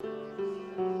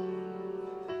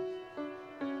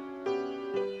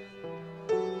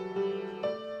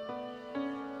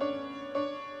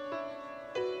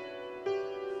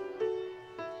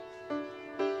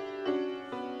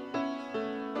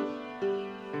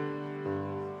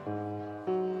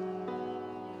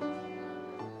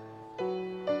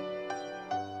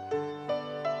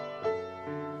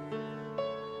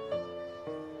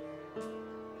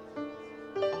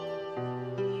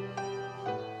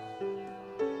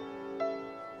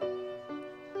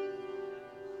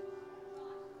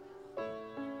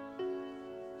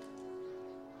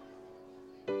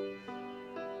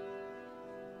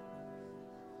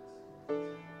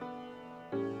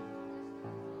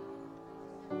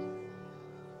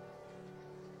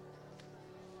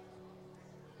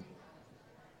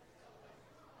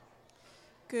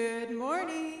Good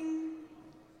morning.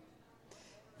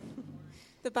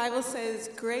 The Bible says,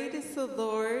 "Great is the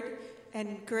Lord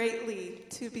and greatly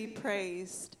to be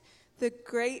praised." The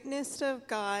greatness of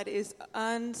God is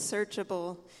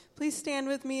unsearchable. Please stand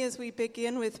with me as we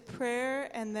begin with prayer,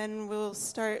 and then we'll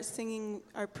start singing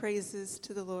our praises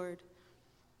to the Lord.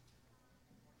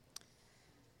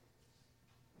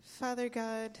 Father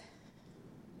God,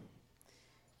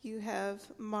 you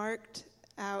have marked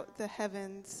out the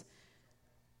heavens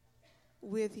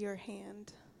with your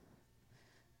hand.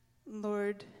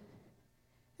 Lord,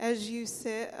 as you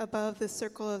sit above the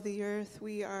circle of the earth,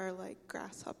 we are like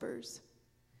grasshoppers.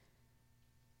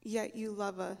 Yet you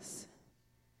love us.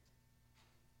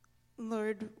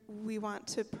 Lord, we want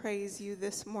to praise you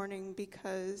this morning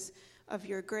because of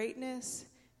your greatness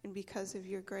and because of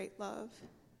your great love.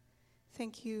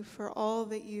 Thank you for all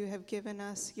that you have given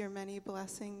us, your many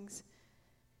blessings.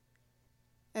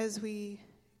 As we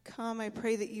come, I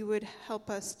pray that you would help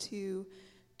us to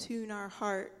tune our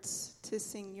hearts to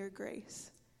sing your grace.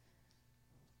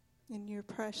 In your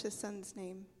precious Son's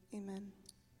name, amen.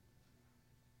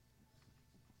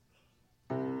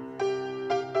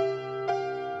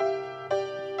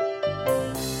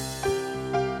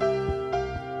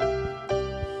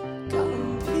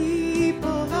 Come,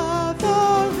 people of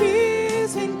the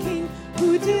risen King,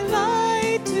 who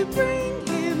delight to bring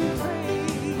him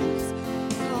praise.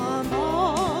 Come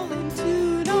all and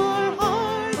tune our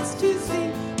hearts to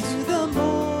sing to the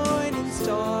morning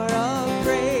star of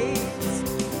grace.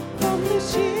 From the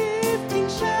shifting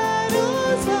shadows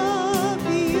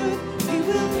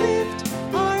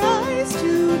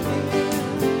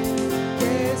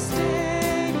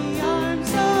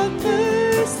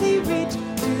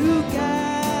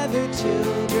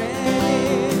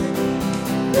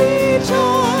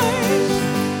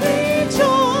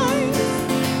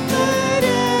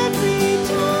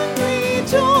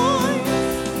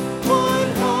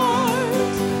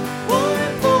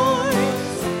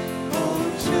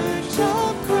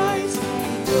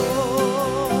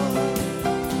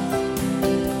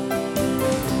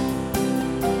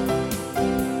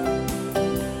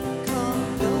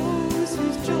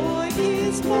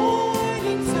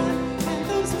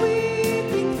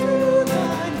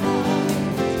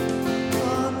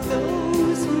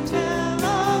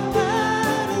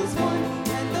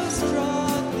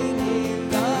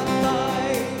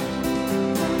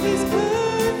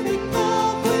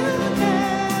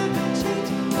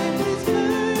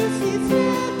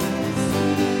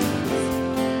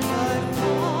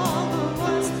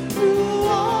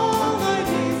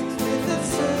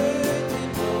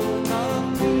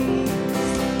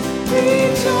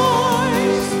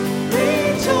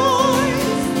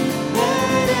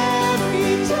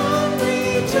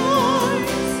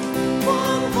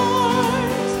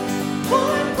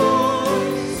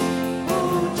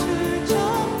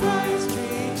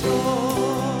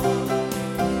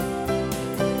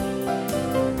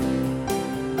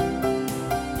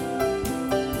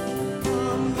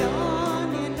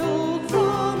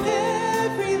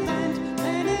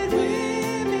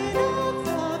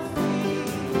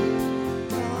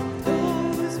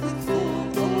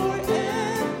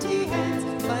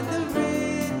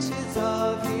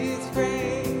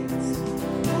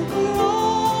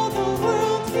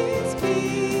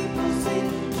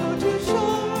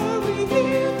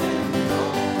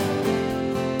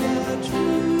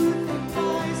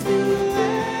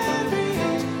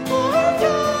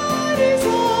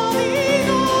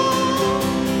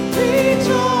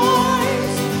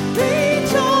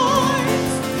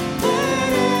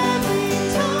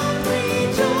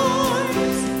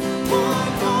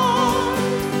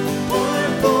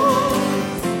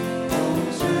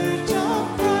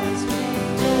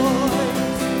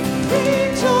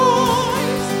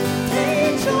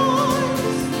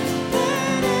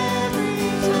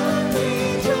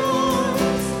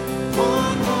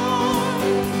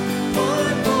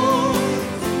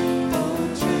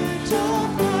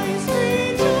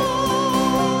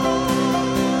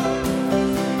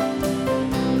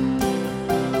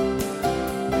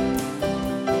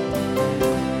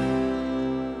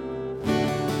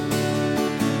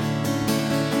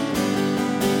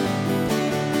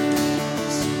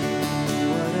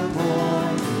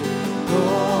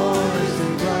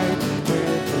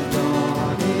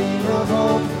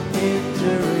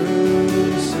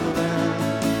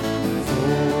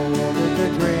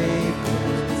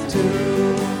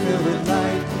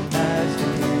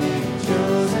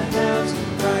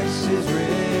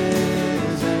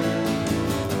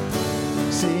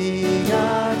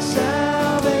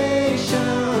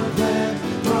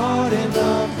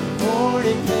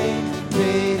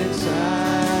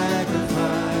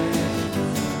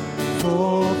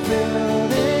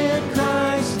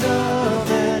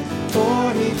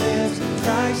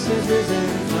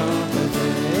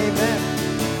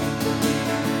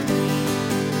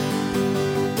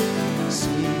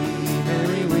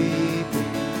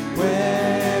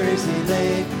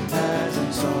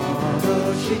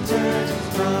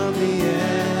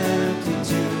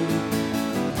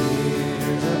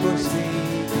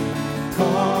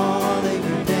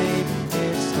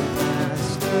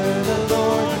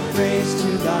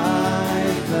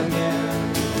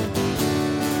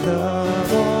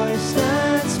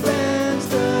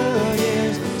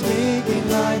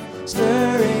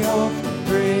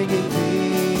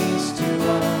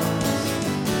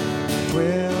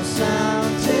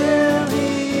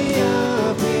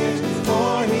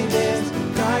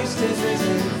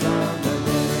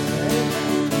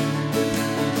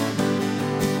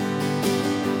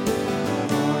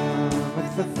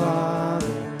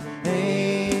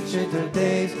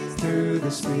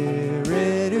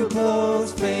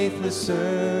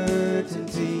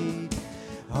certainty,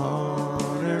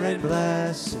 honor and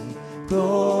blessing,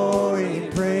 glory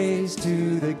and praise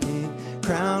to the King,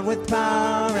 crowned with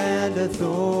power and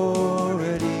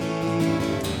authority.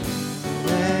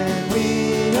 And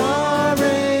we are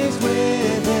raised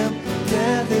with him,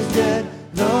 death is dead,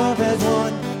 love has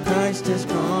won, Christ has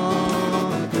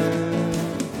conquered.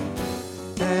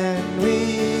 And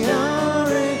we are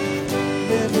raised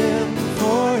with him,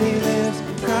 for he lives,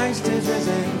 Christ is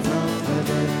risen from the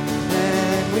dead.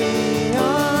 And we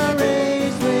are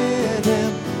raised with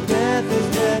him, death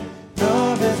is dead,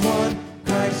 love has won,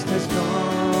 Christ has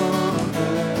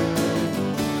conquered.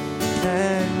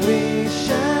 And we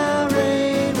shall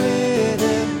reign with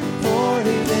him, for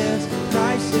he lives,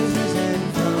 Christ is risen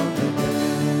from the dead.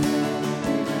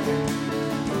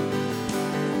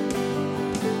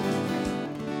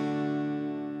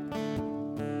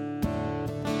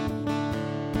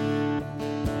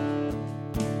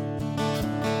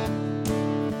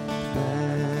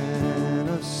 Man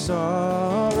of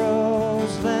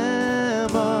sorrows,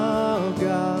 Lamb of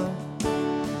God,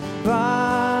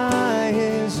 by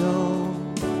his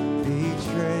own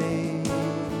betrayed,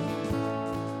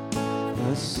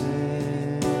 the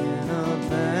sin of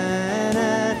man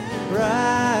and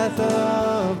wrath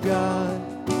of God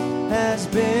has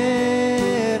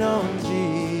been on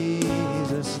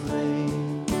Jesus laid.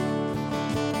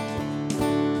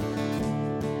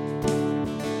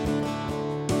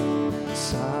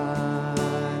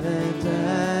 Silent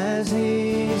as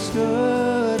he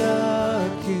stood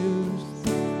accused,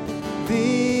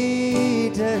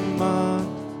 beaten,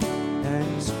 mocked,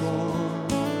 and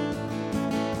scorned,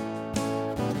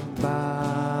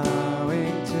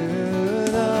 bowing to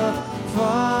the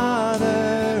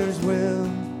Father's will,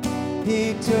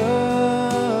 he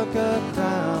took a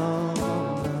crown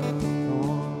of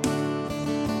thorns.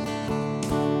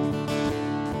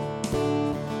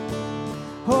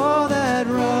 Oh, that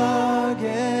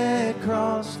rugged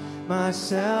cross, my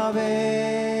salvation,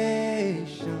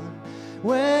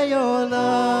 where your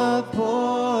love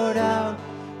poured out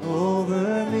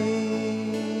over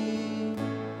me.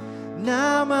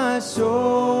 Now my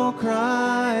soul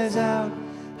cries out,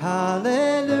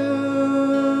 hallelujah,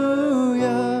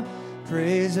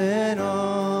 praise and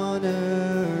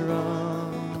honor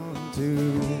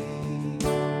unto thee.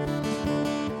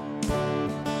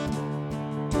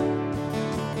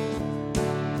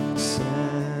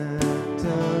 Sent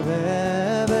of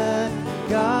heaven,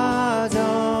 God's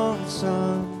own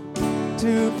Son,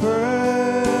 to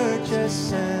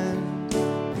purchase and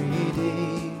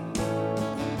redeem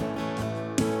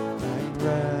and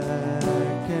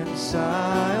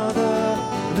reconcile the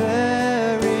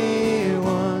very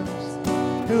ones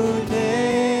who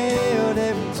nailed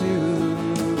him to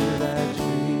that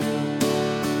tree.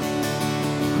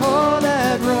 Oh,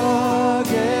 that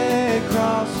rugged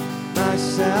cross, my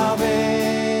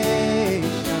salvation,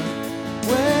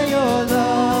 where your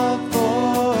love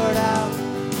poured out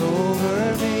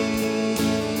over me.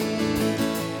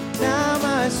 Now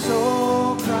my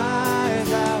soul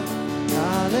cries out,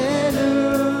 hallelujah,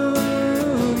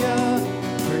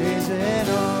 praise and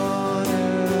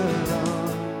honor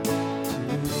unto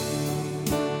thee.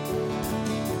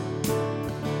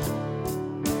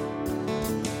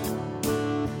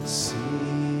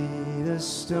 See, the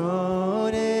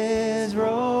stone is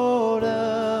rolled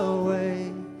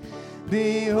away,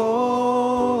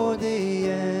 behold the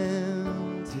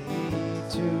empty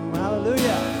tomb.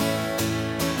 Hallelujah.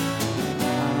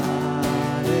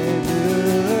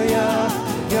 Hallelujah.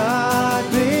 God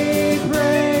be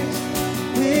praised.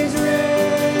 He's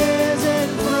risen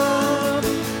from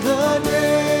the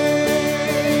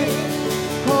grave.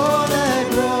 Oh, that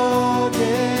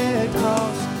rugged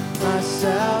cross, my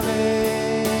salvation,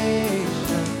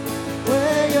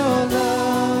 where your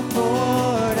love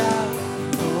poured out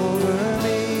over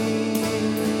me.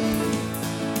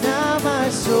 Now my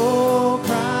soul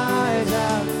cries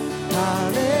out,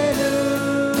 hallelujah,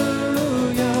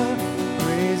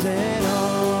 praise and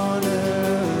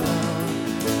honor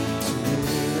unto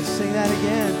thee. Let's sing that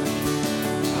again.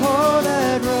 Oh,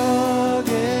 that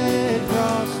rugged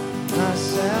cross, my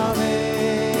salvation,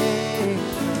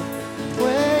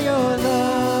 where your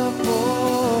love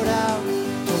poured out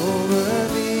over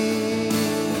me.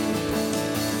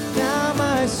 Now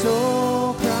my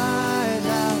soul cries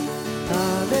out,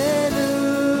 hallelujah,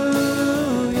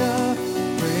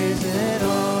 praise and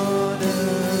honor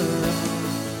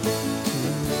unto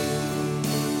thee.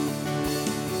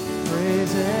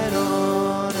 Praise and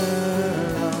honor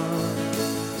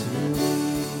unto thee.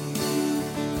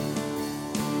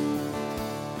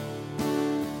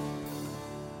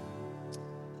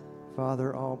 Father,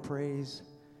 all praise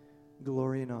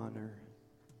glory and honor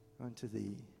unto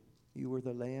thee. You were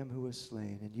the Lamb who was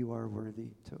slain, and you are worthy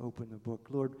to open the book.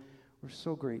 Lord, we're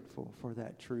so grateful for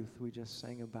that truth we just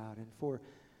sang about, and for,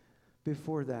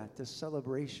 before that, the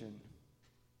celebration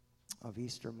of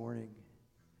Easter morning,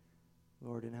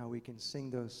 Lord, and how we can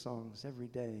sing those songs every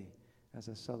day as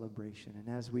a celebration. And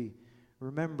as we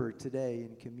remember today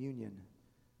in communion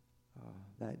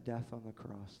that death on the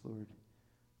cross, Lord,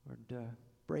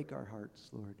 break our hearts,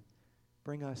 Lord.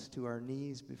 Bring us to our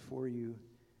knees before you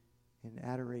in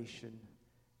adoration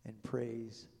and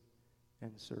praise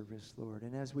and service, Lord.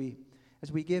 And as we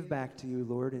give back to you,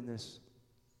 Lord, in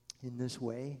this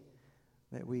way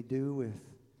that we do with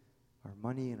our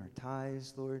money and our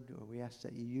tithes, Lord, we ask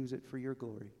that you use it for your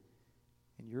glory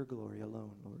and your glory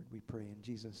alone, Lord. We pray in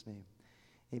Jesus' name.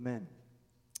 Amen.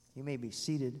 You may be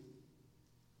seated.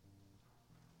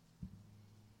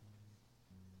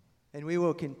 And we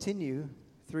will continue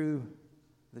through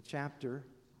the chapter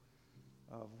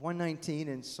of 119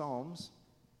 in Psalms.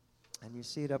 And you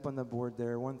see it up on the board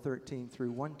there, 113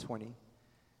 through 120.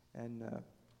 And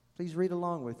please read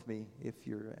along with me if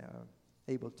you're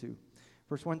able to.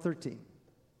 Verse 113.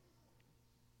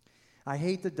 I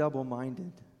hate the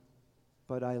double-minded,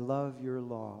 but I love your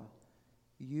law.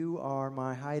 You are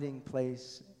my hiding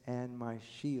place and my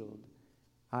shield.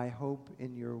 I hope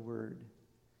in your word.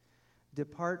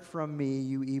 Depart from me,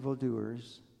 you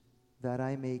evildoers, that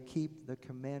I may keep the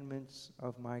commandments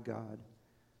of my God.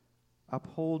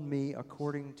 Uphold me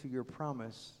according to your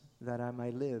promise, that I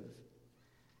may live.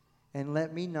 And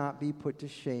let me not be put to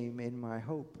shame in my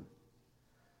hope.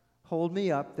 Hold me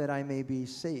up that I may be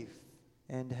safe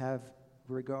and have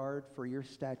regard for your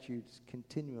statutes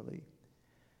continually.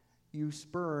 You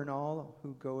spurn all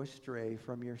who go astray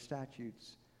from your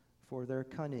statutes, for their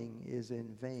cunning is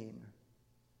in vain.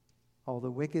 All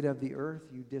the wicked of the earth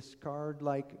you discard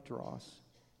like dross.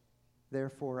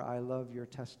 Therefore I love your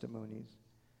testimonies.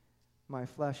 My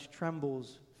flesh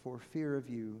trembles for fear of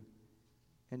you,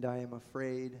 and I am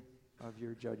afraid of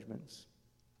your judgments.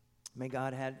 May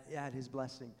God add his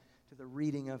blessing to the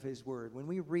reading of his word. When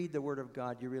we read the word of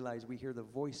God, you realize we hear the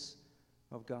voice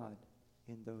of God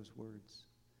in those words.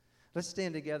 Let's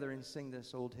stand together and sing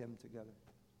this old hymn together.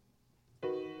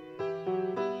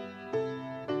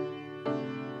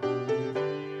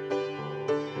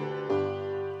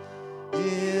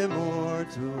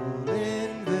 Immortal,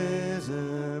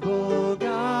 invisible,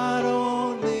 God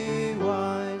only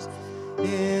wise,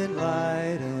 in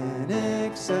light and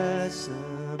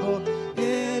accessible,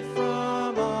 hid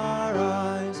from our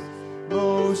eyes,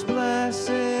 most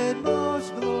blessed,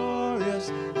 most glorious,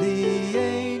 the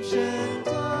Ancient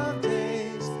of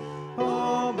Days,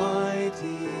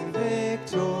 almighty,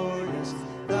 victorious,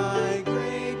 thy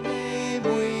great name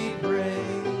we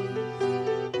praise.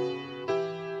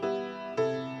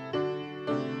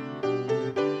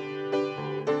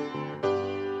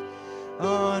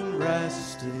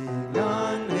 Unresting,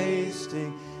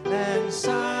 unhasting, and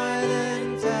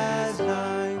silent as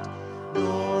night,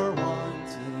 nor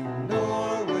wanting,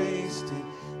 nor wasting,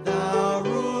 thou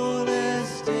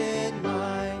rulest in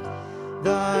might.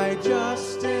 Thy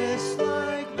justice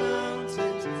like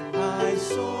mountains, high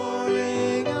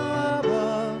soaring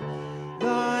above,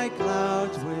 thy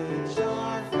clouds which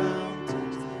are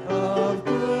fountains of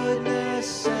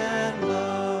goodness and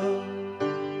love.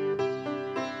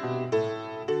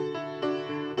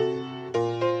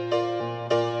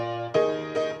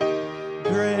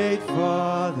 Great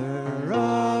Father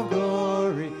of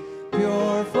glory,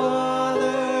 pure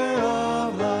Father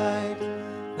of light,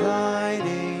 thine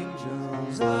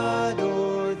angels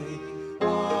adore thee,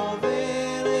 all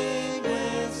veiling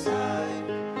with sight.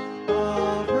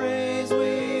 All praise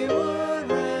we would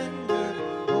render,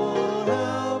 oh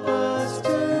help us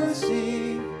to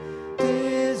see,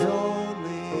 'tis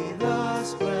only the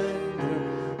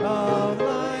splendor of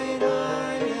light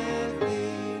hideth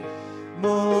thee.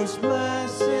 Most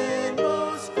blessed,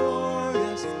 most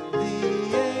glorious,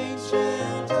 the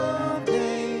Ancient of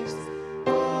Days,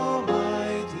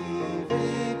 almighty,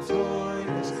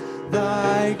 victorious,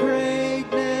 thy great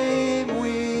name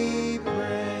we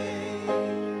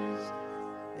praise.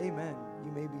 Amen.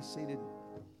 You may be seated.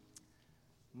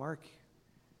 Mark,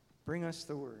 bring us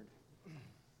the word.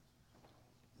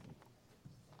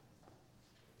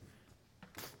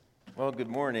 Well, good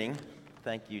morning.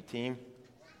 Thank you, team.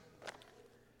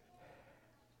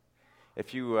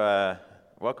 If you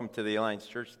welcome to the Alliance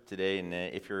Church today, and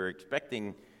if you're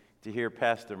expecting to hear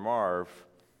Pastor Marv,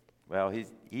 well,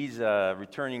 he's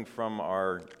returning from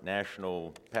our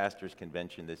National Pastors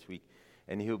Convention this week,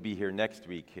 and he'll be here next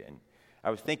week. And I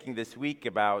was thinking this week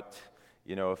about,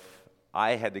 if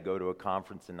I had to go to a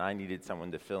conference and I needed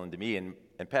someone to fill in to me. And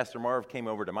Pastor Marv came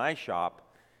over to my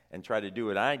shop and tried to do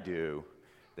what I do,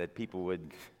 that people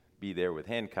would be there with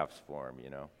handcuffs for him,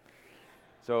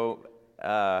 So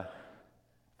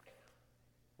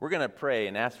we're going to pray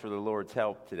and ask for the Lord's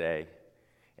help today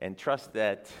and trust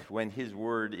that when His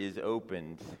word is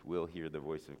opened, we'll hear the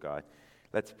voice of God.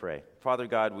 Let's pray. Father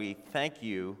God, we thank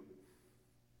you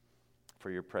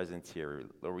for your presence here.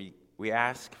 Lord, we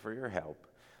ask for your help.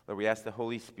 Lord, we ask the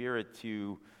Holy Spirit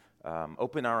to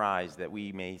open our eyes that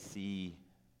we may see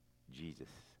Jesus.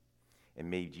 And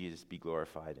may Jesus be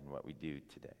glorified in what we do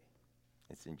today.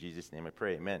 It's in Jesus' name I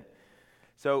pray. Amen.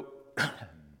 So,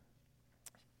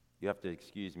 you have to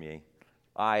excuse me.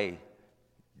 I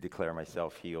declare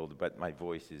myself healed, but my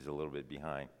voice is a little bit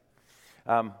behind.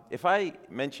 If I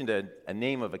mentioned a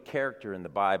name of a character in the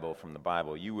Bible, from the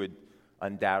Bible, you would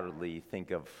undoubtedly think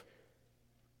of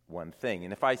one thing.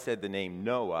 And if I said the name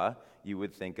Noah, you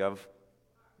would think of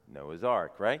Noah's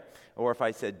Ark, right? Or if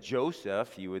I said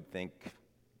Joseph, you would think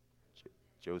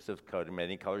Joseph coat in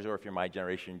many colors, or if you're my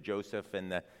generation, Joseph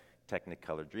and the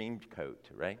Technicolor Dreamcoat,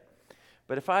 right?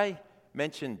 But if I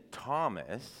mentioned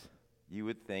Thomas, you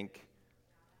would think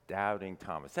Doubting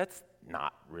Thomas. That's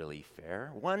not really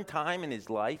fair. One time in his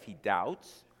life, he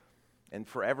doubts, and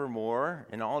forevermore,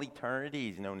 in all eternity,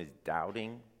 he's known as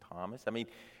Doubting Thomas. I mean,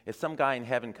 if some guy in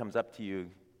heaven comes up to you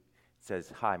and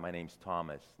says, "Hi, my name's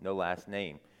Thomas," no last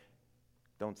name,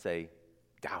 don't say,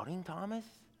 "Doubting Thomas?"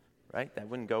 Right? That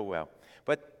wouldn't go well.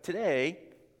 But today,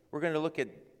 we're going to look at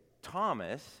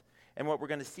Thomas, and what we're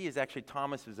going to see is actually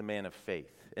Thomas was a man of faith,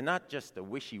 and not just a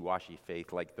wishy-washy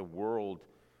faith like the world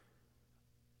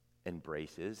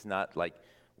embraces, not like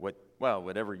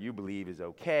whatever you believe is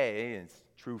okay, and it's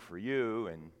true for you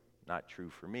and not true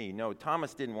for me. No,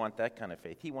 Thomas didn't want that kind of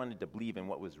faith. He wanted to believe in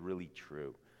what was really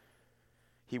true.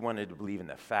 He wanted to believe in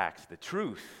the facts, the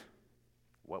truth,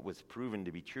 what was proven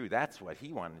to be true. That's what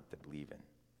he wanted to believe in.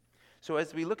 So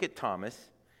as we look at Thomas,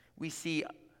 we see,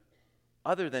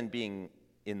 other than being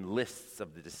in lists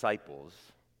of the disciples,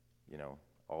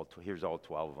 here's all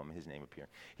 12 of them, his name appearing.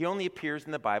 He only appears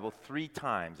in the Bible 3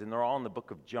 times, and they're all in the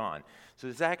book of John. So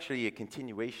it's actually a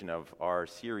continuation of our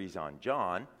series on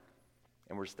John,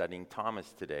 and we're studying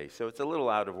Thomas today. So it's a little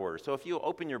out of order. So if you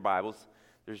open your Bibles,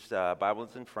 there's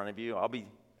Bibles in front of you. I'll be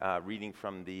reading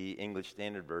from the English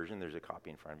Standard Version. There's a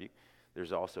copy in front of you.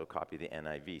 There's also a copy of the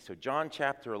NIV. So John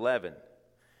chapter 11.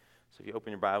 So if you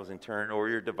open your Bibles and turn, or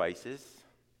your devices,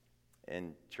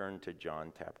 and turn to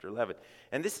John chapter 11.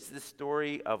 And this is the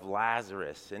story of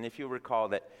Lazarus. And if you recall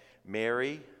that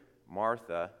Mary,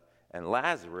 Martha, and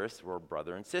Lazarus were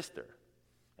brother and sister.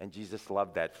 And Jesus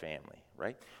loved that family,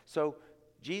 right? So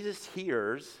Jesus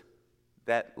hears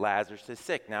that Lazarus is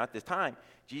sick. Now at this time,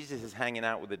 Jesus is hanging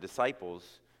out with the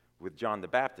disciples with John the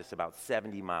Baptist about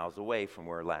 70 miles away from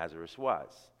where Lazarus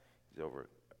was. He's over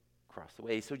across the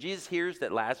way. So Jesus hears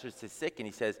that Lazarus is sick, and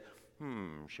he says,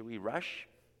 should we rush?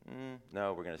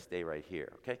 No, we're going to stay right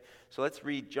here, okay? So let's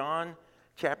read John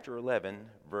chapter 11,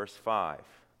 verse 5.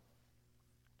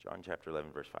 John chapter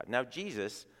 11, verse 5. Now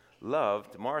Jesus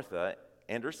loved Martha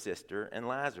and her sister and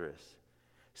Lazarus.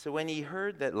 So when he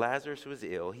heard that Lazarus was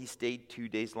ill, he stayed 2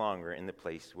 days longer in the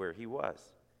place where he was.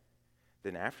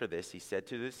 Then after this, he said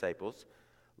to the disciples,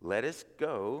 "Let us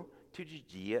go to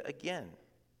Judea again."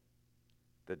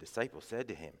 The disciples said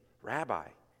to him, "Rabbi,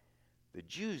 the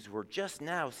Jews were just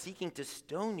now seeking to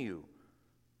stone you.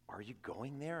 Are you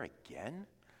going there again?"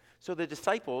 So the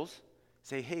disciples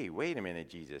say, "Hey, wait a minute,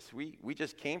 Jesus. We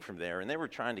just came from there, and they were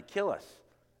trying to kill us.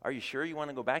 Are you sure you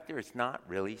want to go back there? It's not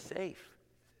really safe."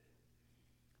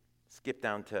 Skip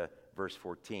down to verse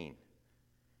 14.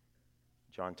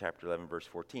 John chapter 11, verse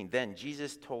 14. Then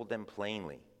Jesus told them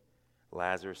plainly,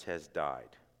 "Lazarus has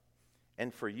died.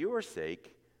 And for your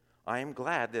sake, I am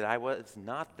glad that I was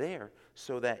not there,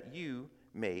 so that you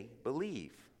may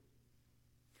believe.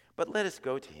 But let us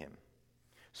go to him."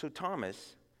 So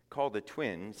Thomas, called the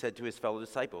twin, said to his fellow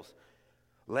disciples,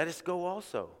 "Let us go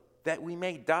also, that we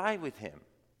may die with him."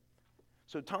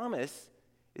 So Thomas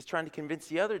is trying to convince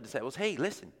the other disciples, "Hey,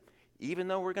 listen, even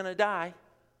though we're going to die,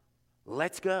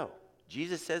 let's go.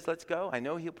 Jesus says let's go. I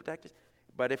know he'll protect us,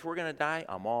 but if we're going to die,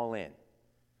 I'm all in."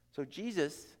 So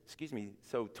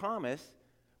Thomas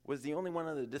was the only one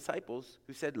of the disciples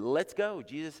who said, "Let's go."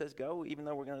 Jesus says go, even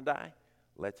though we're going to die.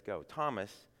 Let's go.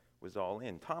 Thomas was all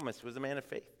in. Thomas was a man of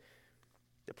faith.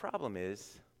 The problem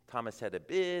is, Thomas had a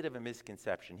bit of a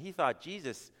misconception. He thought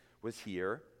Jesus was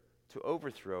here to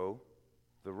overthrow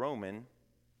the Roman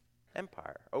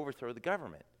Empire, overthrow the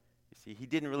government. You see, he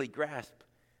didn't really grasp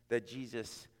that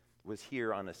Jesus was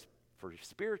here for a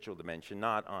spiritual dimension,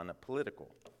 not on a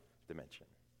political dimension.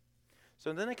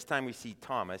 So the next time we see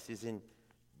Thomas is in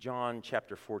John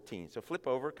chapter 14. So flip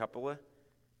over a couple of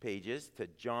pages to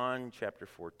John chapter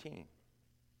 14.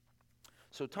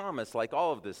 So Thomas, like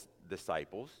all of the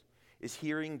disciples, is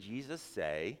hearing Jesus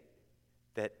say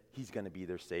that he's going to be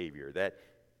their Savior.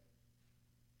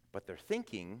 But they're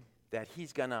thinking that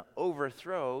he's going to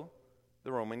overthrow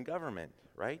the Roman government,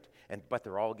 right? But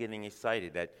they're all getting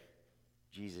excited that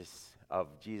Jesus'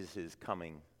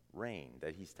 coming reign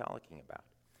that he's talking about.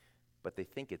 But they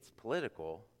think it's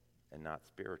political and not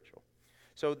spiritual.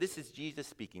 So this is Jesus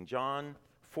speaking. John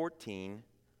 14,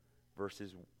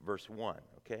 verse 1,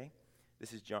 okay?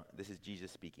 This is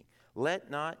Jesus speaking. Let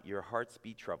not your hearts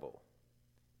be troubled.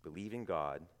 Believe in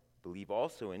God. Believe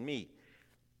also in me.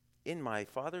 In my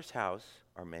Father's house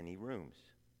are many rooms.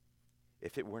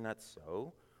 If it were not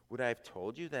so, would I have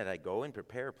told you that I go and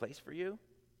prepare a place for you?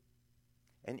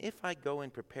 And if I go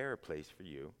and prepare a place for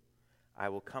you, I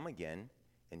will come again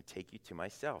and take you to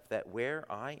myself, that where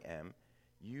I am,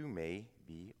 you may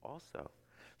be also.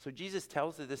 So Jesus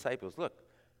tells the disciples, look,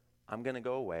 I'm going to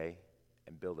go away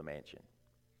and build a mansion.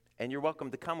 And you're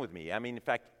welcome to come with me. I mean,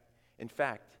 in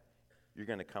fact, you're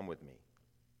going to come with me.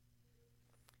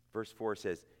 Verse 4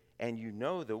 says, and you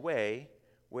know the way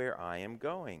where I am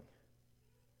going.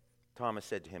 Thomas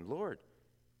said to him, Lord,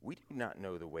 we do not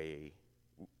know the way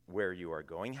where you are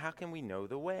going. How can we know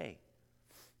the way?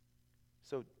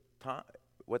 So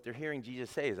what they're hearing Jesus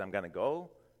say is, I'm going to go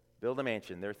build a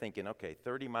mansion. They're thinking, okay,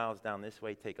 30 miles down this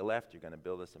way, take a left, you're going to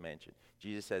build us a mansion.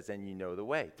 Jesus says, then you know the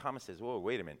way. Thomas says, whoa,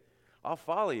 wait a minute. I'll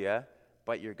follow you,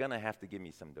 but you're going to have to give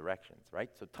me some directions, right?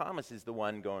 So Thomas is the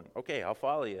one going, okay, I'll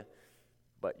follow you,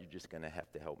 but you're just going to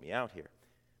have to help me out here.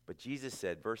 But Jesus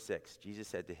said, verse 6, Jesus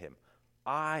said to him,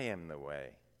 I am the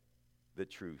way, the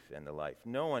truth, and the life.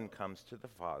 No one comes to the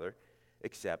Father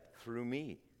except through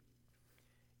me.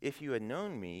 If you had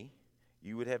known me,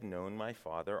 you would have known my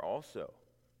Father also.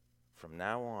 From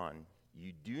now on,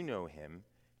 you do know him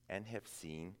and have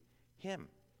seen him.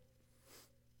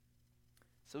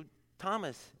 So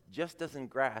Thomas just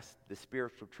doesn't grasp the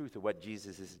spiritual truth of what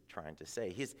Jesus is trying to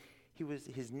say.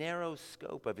 His narrow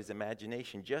scope of his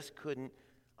imagination just couldn't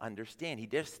understand. He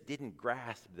just didn't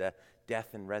grasp the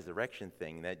death and resurrection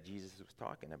thing that Jesus was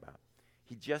talking about.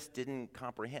 He just didn't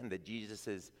comprehend that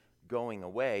Jesus' going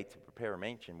away to prepare a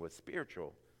mansion was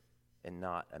spiritual and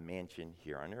not a mansion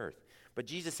here on earth. But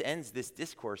Jesus ends this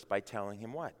discourse by telling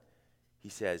him what? He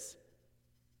says,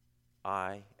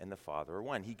 I and the Father are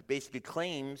one. He basically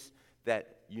claims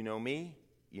that you know me,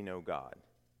 you know God.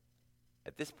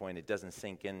 At this point, it doesn't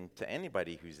sink in to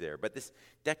anybody who's there. But this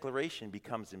declaration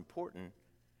becomes important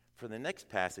for the next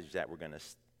passage that we're going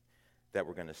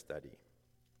to study.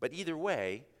 But either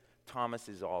way, Thomas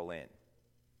is all in.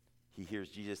 He hears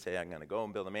Jesus say, I'm going to go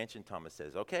and build a mansion. Thomas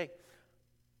says, okay,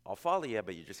 I'll follow you,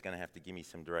 but you're just going to have to give me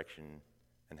some direction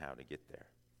on how to get there.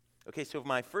 Okay, so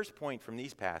my first point from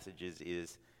these passages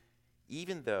is,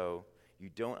 even though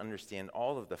you don't understand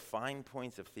all of the fine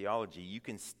points of theology, you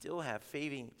can still have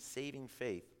saving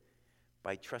faith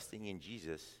by trusting in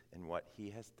Jesus and what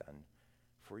he has done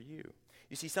for you.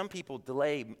 You see, some people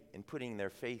delay in putting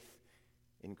their faith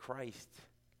in Christ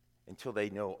until they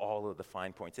know all of the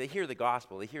fine points. They hear the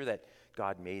gospel. They hear that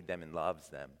God made them and loves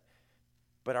them.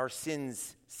 But our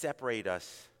sins separate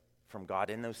us from God,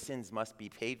 and those sins must be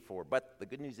paid for. But the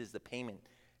good news is the payment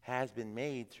has been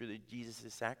made through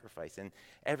Jesus' sacrifice, and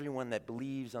everyone that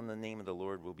believes on the name of the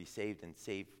Lord will be saved and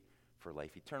saved for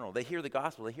life eternal. They hear the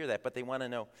gospel, they hear that, but they want to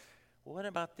know, well, what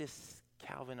about this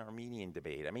Calvin-Arminian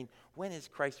debate? I mean, when is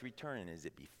Christ returning? Is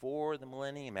it before the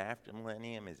millennium, after the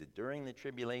millennium? Is it during the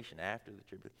tribulation, after the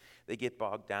tribulation? They get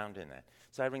bogged down in that.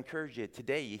 So I would encourage you,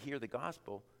 today you hear the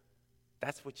gospel,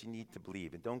 that's what you need to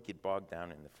believe, and don't get bogged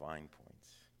down in the fine points.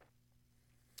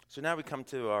 So now we come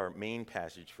to our main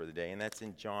passage for the day, and that's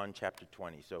in John chapter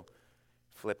 20. So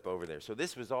flip over there. So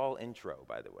this was all intro,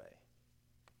 by the way.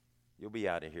 You'll be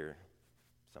out of here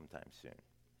sometime soon.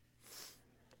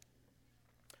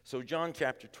 So John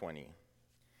chapter 20.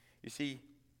 You see,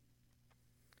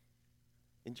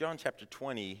 in John chapter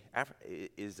 20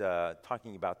 is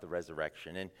talking about the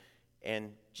resurrection.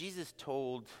 And Jesus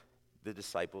told the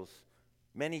disciples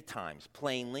many times,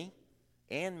 plainly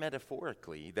and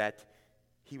metaphorically, that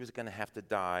he was going to have to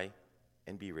die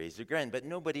and be raised again. But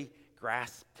nobody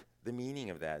grasped the meaning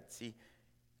of that. See,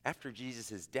 after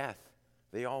Jesus' death,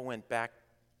 they all went back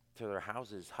to their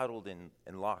houses, huddled in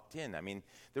and locked in. I mean,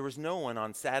 there was no one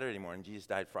on Saturday morning. Jesus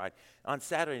died Friday. On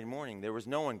Saturday morning, there was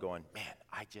no one going, man,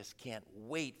 I just can't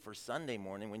wait for Sunday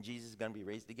morning when Jesus is going to be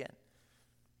raised again.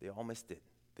 They all missed it.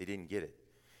 They didn't get it.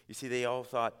 You see, they all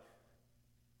thought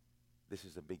this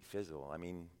was a big fizzle. I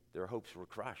mean, their hopes were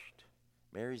crushed.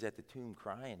 Mary's at the tomb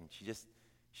crying.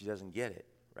 She doesn't get it,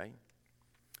 right?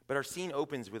 But our scene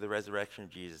opens with the resurrection of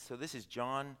Jesus. So this is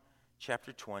John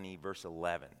chapter 20, verse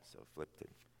 11. So flip to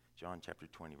John chapter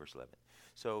 20, verse 11.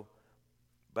 So,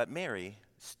 but Mary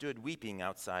stood weeping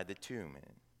outside the tomb.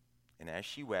 And as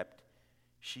she wept,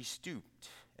 she stooped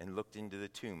and looked into the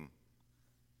tomb.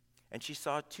 And she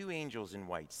saw two angels in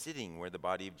white sitting where the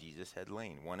body of Jesus had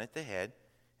lain, one at the head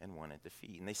and one at the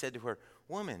feet. And they said to her,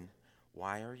 "Woman,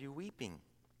 why are you weeping?"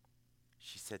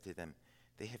 She said to them,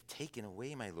 "They have taken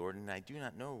away my Lord, and I do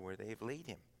not know where they have laid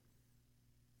him."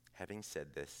 Having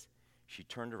said this, she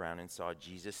turned around and saw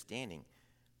Jesus standing,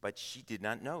 but she did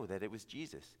not know that it was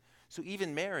Jesus. So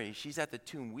even Mary, she's at the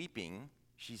tomb weeping.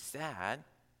 She's sad.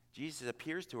 Jesus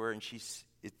appears to her, and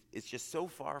it's just so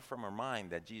far from her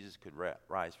mind that Jesus could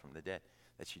rise from the dead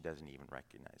that she doesn't even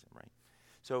recognize him, right?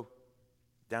 So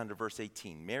down to verse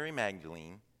 18. Mary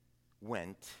Magdalene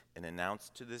went and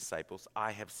announced to the disciples,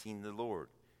 "I have seen the Lord,"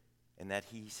 and that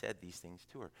he said these things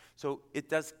to her. So it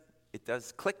does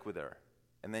click with her.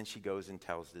 And then she goes and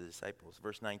tells the disciples.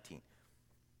 Verse 19.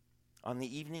 On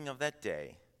the evening of that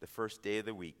day, the first day of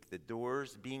the week, the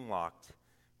doors being locked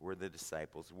where the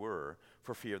disciples were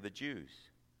for fear of the Jews,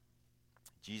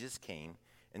 Jesus came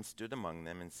and stood among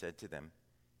them and said to them,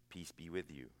 "Peace be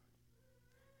with you."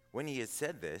 When he had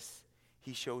said this,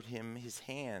 he showed him his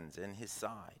hands and his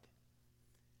side.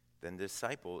 Then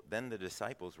the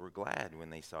disciples were glad when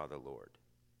they saw the Lord.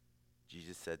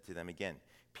 Jesus said to them again,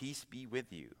 "Peace be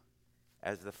with you.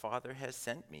 As the Father has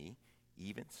sent me,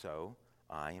 even so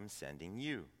I am sending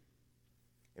you."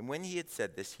 And when he had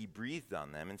said this, he breathed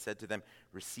on them and said to them,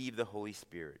 "Receive the Holy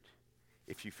Spirit.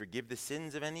 If you forgive the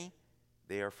sins of any,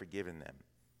 they are forgiven them.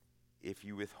 If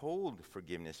you withhold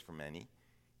forgiveness from any,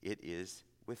 it is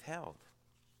withheld."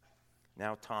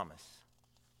 Now Thomas,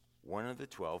 one of the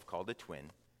 12, called the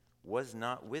twin, was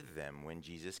not with them when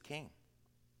Jesus came.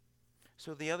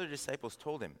 So the other disciples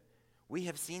told him, "We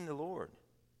have seen the Lord."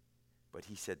 But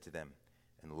he said to them,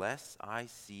 "Unless I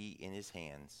see in his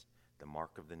hands the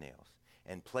mark of the nails,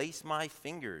 and place my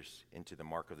fingers into the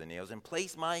mark of the nails, and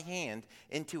place my hand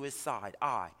into his side,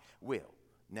 I will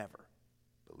never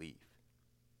believe."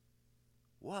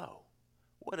 Whoa,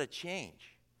 what a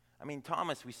change. I mean,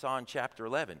 Thomas, we saw in chapter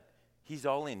 11, he's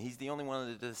all in. He's the only one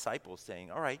of the disciples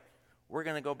saying, "All right, we're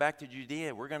going to go back to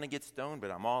Judea. We're going to get stoned, but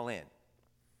I'm all in."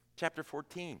 Chapter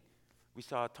 14, we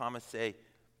saw Thomas say,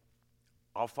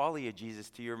 "I'll follow you, Jesus,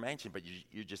 to your mansion, but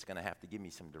you're just going to have to give me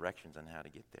some directions on how to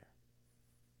get there."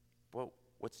 Well,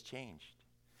 what's changed?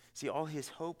 See, all his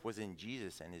hope was in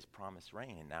Jesus and his promised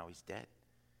reign, and now he's dead.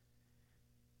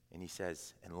 And he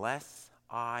says, "Unless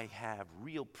I have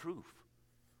real proof,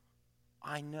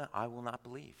 I will not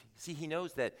believe." See, he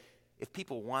knows that if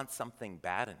people want something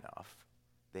bad enough,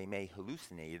 they may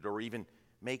hallucinate it or even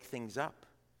make things up.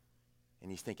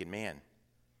 And he's thinking, man,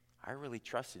 I really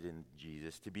trusted in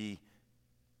Jesus to be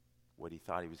what he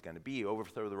thought he was going to be,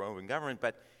 overthrow the Roman government,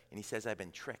 and he says, "I've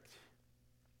been tricked."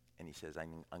 And he says,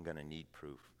 I'm going to need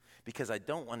proof because I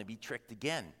don't want to be tricked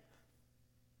again.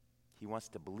 He wants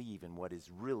to believe in what is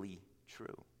really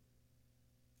true.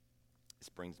 This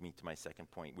brings me to my second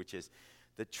point, which is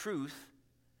the truth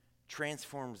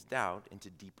transforms doubt into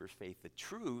deeper faith. The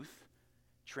truth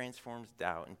transforms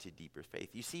doubt into deeper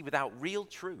faith. You see, without real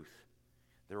truth,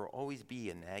 there will always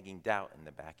be a nagging doubt in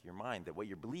the back of your mind that what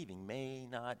you're believing may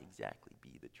not exactly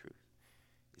be the truth.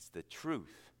 It's the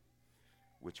truth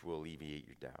which will alleviate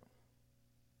your doubt.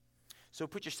 So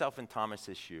put yourself in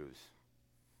Thomas's shoes.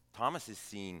 Thomas has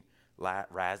seen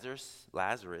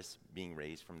Lazarus being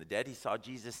raised from the dead. He saw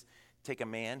Jesus take a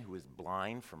man who was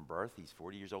blind from birth, he's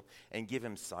 40 years old, and give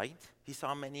him sight. He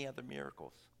saw many other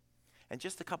miracles. And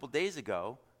just a couple days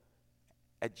ago,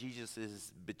 at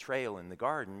Jesus' betrayal in the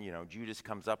garden, Judas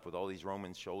comes up with all these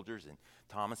Roman soldiers, and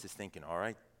Thomas is thinking, all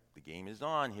right, the game is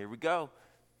on, here we go.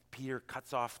 Peter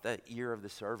cuts off the ear of the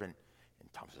servant,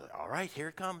 and Thomas is like, all right, here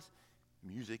it comes.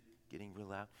 Music getting real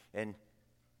loud.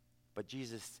 But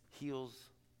Jesus heals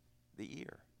the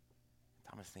ear.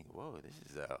 Thomas thinking, whoa, this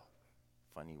is a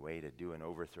funny way to do an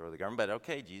overthrow of the government, but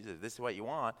okay, Jesus, this is what you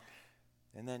want.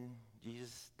 And then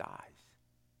Jesus dies.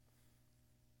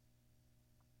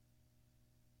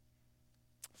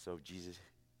 So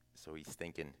he's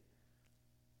thinking,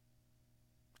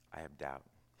 I have doubt.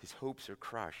 His hopes are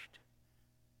crushed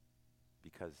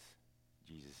because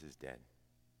Jesus is dead.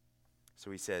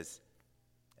 So he says,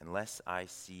 unless I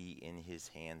see in his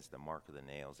hands the mark of the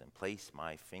nails and place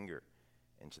my finger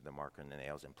into the mark of the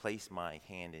nails and place my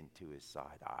hand into his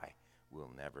side, I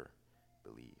will never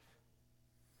believe.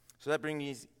 So that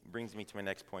brings me to my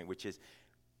next point, which is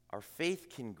our faith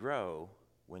can grow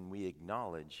when we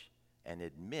acknowledge and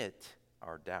admit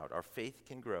our doubt. Our faith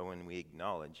can grow when we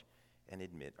acknowledge and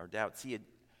admit our doubt. See,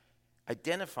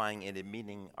 identifying and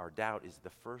admitting our doubt is the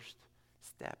first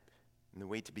step in the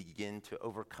way to begin to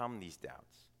overcome these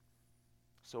doubts.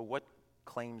 So what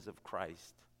claims of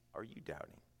Christ are you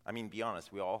doubting? I mean, be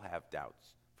honest, we all have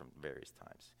doubts from various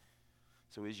times.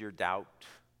 So is your doubt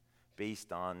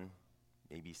based on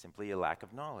maybe simply a lack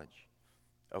of knowledge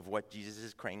of what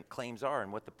Jesus' claims are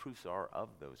and what the proofs are of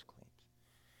those claims?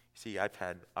 See, I've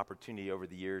had opportunity over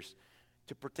the years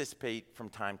to participate from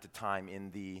time to time in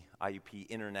the IUP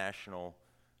International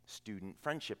Student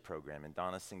Friendship Program, and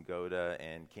Donna Singoda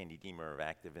and Candy Deemer are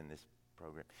active in this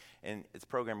program. And it's a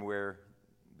program where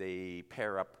they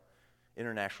pair up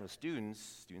international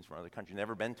students from other countries,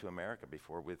 never been to America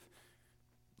before, with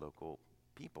local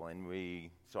people. And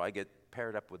so I get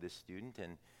paired up with this student,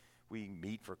 and we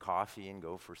meet for coffee and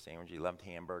go for sandwiches. He loved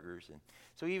hamburgers. And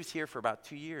so he was here for about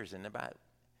 2 years, and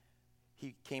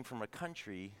he came from a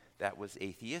country that was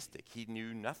atheistic. He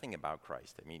knew nothing about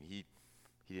Christ. I mean,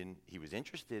 he was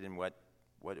interested in what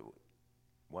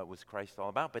was Christ all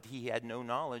about, but he had no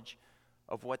knowledge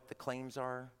of what the claims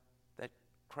are that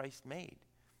Christ made.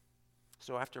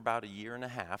 So after about 1.5 years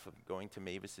of going to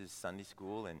Mavis's Sunday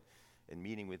school and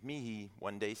meeting with me, he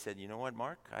one day said, "You know what,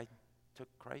 Mark? I took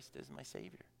Christ as my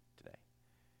Savior today."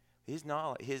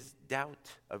 His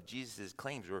doubt of Jesus'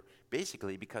 claims were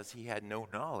basically because he had no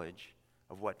knowledge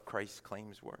of what Christ's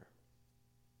claims were.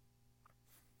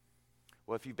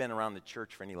 Well, if you've been around the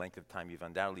church for any length of time, you've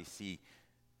undoubtedly seen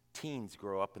teens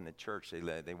grow up in the church.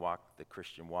 They walk the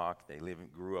Christian walk. They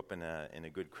grew up in a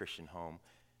good Christian home.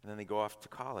 And then they go off to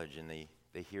college, and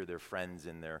they hear their friends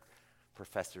and their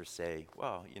professors say,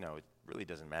 "Well, it really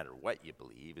doesn't matter what you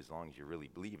believe as long as you really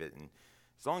believe it. And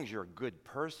as long as you're a good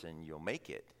person, you'll make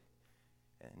it."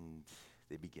 And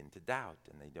they begin to doubt,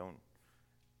 and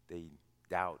they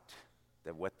doubt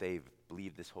that what they've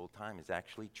believed this whole time is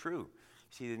actually true.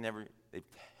 See, they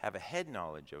have a head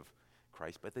knowledge of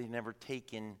Christ, but they've never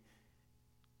taken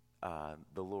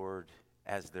the Lord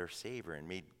as their Savior and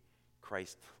made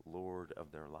Christ Lord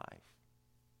of their life.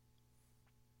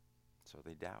 So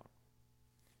they doubt.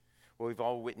 Well, we've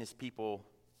all witnessed people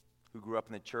who grew up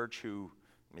in the church who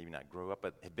maybe not grew up,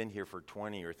 but have been here for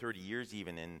 20 or 30 years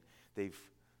even, and they've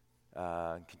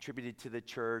contributed to the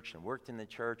church and worked in the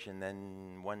church, and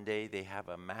then one day they have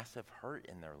a massive hurt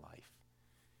in their life.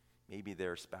 Maybe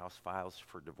their spouse files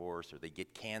for divorce, or they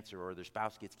get cancer, or their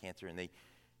spouse gets cancer,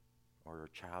 or their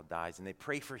child dies, and they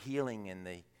pray for healing, and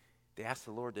they ask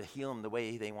the Lord to heal them the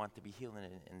way they want to be healed,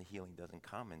 and the healing doesn't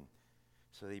come, and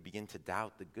so they begin to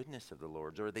doubt the goodness of the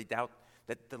Lord, or they doubt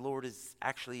that the Lord is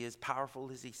actually as powerful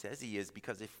as he says he is,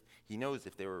 because if he knows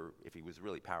if he was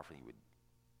really powerful, he would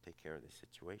take care of the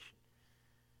situation.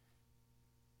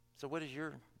 So what is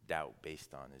your doubt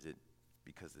based on? Is it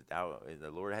because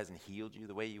the Lord hasn't healed you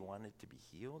the way you wanted to be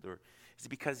healed? Or is it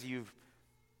because you've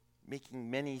making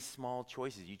many small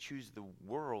choices? You choose the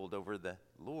world over the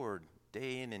Lord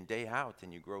day in and day out,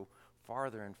 and you grow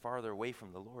farther and farther away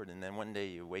from the Lord, and then one day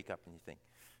you wake up and you think,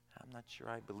 "I'm not sure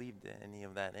I believed any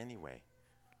of that anyway."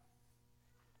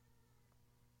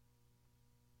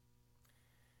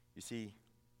 You see,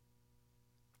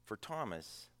 for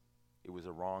Thomas, it was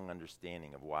a wrong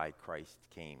understanding of why Christ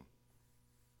came.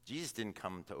 Jesus didn't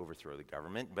come to overthrow the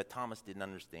government, but Thomas didn't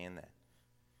understand that.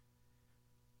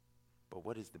 But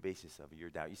what is the basis of your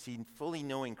doubt? You see, fully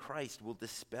knowing Christ will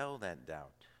dispel that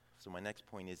doubt. So my next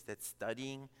point is that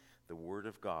studying the Word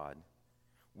of God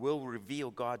will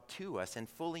reveal God to us, and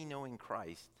fully knowing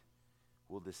Christ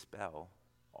will dispel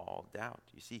all doubt.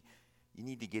 You see, you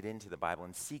need to get into the Bible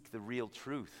and seek the real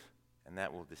truth, and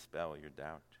that will dispel your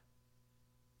doubt.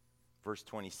 Verse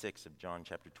 26 of John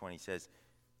chapter 20 says,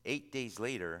 8 days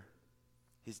later,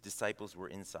 his disciples were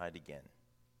inside again,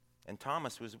 and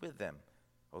Thomas was with them,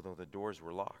 although the doors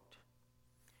were locked.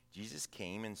 Jesus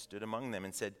came and stood among them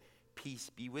and said, "Peace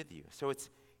be with you." So it's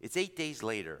 8 days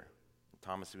later.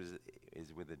 Thomas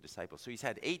is with the disciples. So he's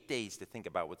had 8 days to think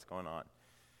about what's going on.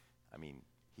 I mean,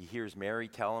 he hears Mary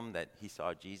tell him that he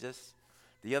saw Jesus.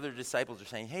 The other disciples are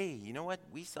saying, "Hey, you know what?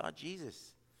 We saw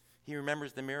Jesus." He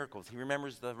remembers the miracles. He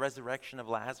remembers the resurrection of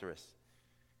Lazarus.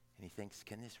 And he thinks,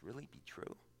 can this really be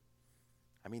true?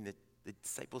 I mean, the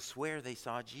disciples swear they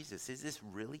saw Jesus. Is this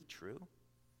really true?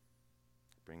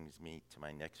 Brings me to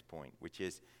my next point, which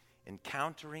is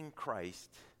encountering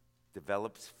Christ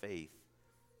develops faith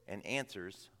and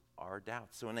answers our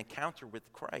doubts. So an encounter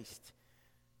with Christ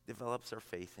develops our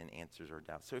faith and answers our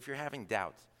doubts. So if you're having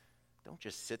doubts, don't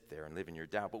just sit there and live in your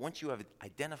doubt. But once you have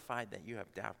identified that you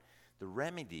have doubt, the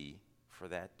remedy for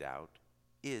that doubt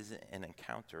is an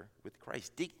encounter with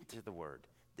Christ. Dig into the Word.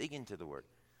 Dig into the Word.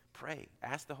 Pray.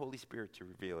 Ask the Holy Spirit to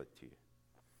reveal it to you.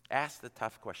 Ask the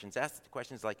tough questions. Ask the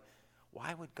questions like,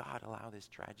 why would God allow this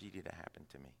tragedy to happen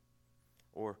to me?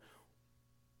 Or,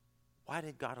 why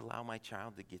did God allow my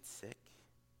child to get sick?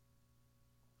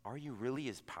 Are you really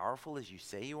as powerful as you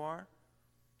say you are?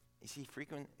 You see,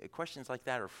 questions like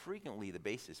that are frequently the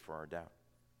basis for our doubt.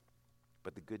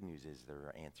 But the good news is there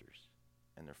are answers,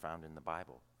 and they're found in the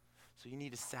Bible. So you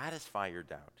need to satisfy your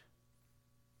doubt.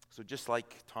 So just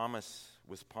like Thomas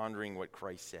was pondering what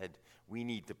Christ said, we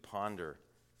need to ponder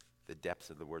the depths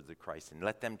of the words of Christ and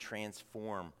let them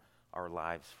transform our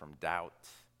lives from doubt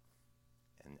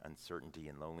and uncertainty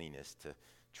and loneliness to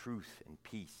truth and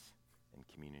peace and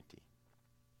community.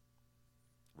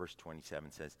 Verse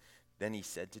 27 says, "Then he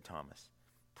said to Thomas,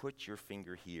 'Put your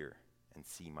finger here and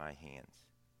see my hands,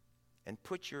 and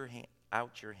put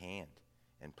out your hand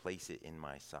and place it in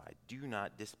my side. Do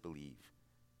not disbelieve,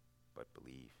 but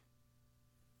believe.'"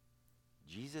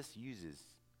 Jesus uses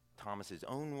Thomas's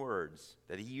own words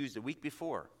that he used a week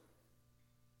before.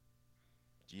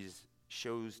 Jesus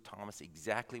shows Thomas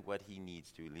exactly what he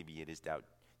needs to alleviate his doubt.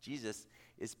 Jesus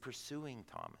is pursuing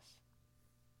Thomas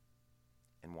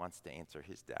and wants to answer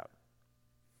his doubt.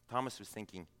 Thomas was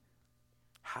thinking,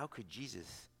 how could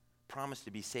Jesus promise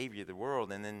to be Savior of the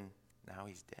world and then now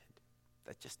he's dead?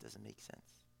 That just doesn't make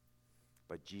sense.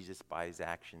 But Jesus, by his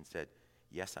action, said,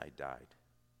 "Yes, I died,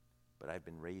 but I've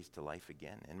been raised to life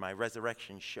again. And my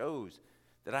resurrection shows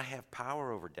that I have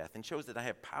power over death and shows that I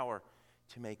have power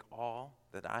to make all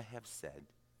that I have said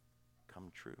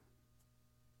come true."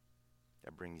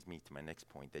 That brings me to my next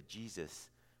point, that Jesus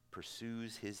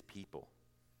pursues his people.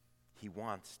 He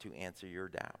wants to answer your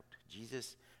doubt.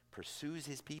 Jesus pursues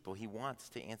his people. He wants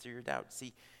to answer your doubt.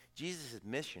 See, Jesus'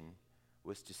 mission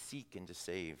was to seek and to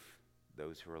save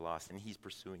those who are lost, and he's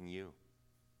pursuing you.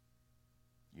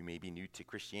 You may be new to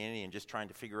Christianity and just trying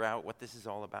to figure out what this is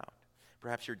all about.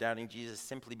 Perhaps you're doubting Jesus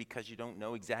simply because you don't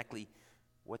know exactly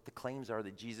what the claims are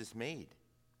that Jesus made.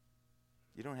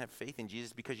 You don't have faith in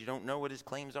Jesus because you don't know what his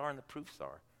claims are and the proofs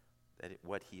are that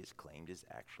what he has claimed is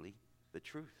actually the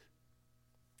truth.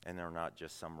 And they're not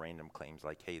just some random claims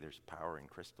like, hey, there's power in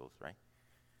crystals, right?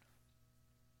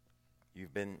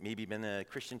 You've maybe been a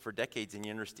Christian for decades and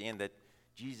you understand that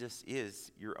Jesus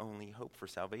is your only hope for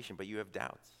salvation, but you have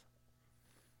doubts.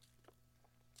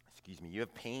 You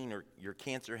have pain or your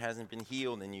cancer hasn't been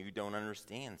healed and you don't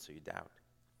understand, so you doubt.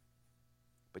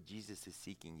 But Jesus is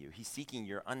seeking you. He's seeking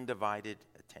your undivided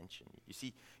attention. You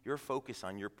see, your focus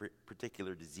on your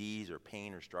particular disease or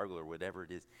pain or struggle or whatever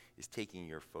it is taking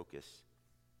your focus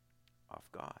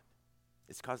off God.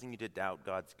 It's causing you to doubt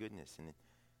God's goodness and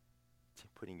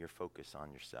putting your focus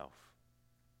on yourself.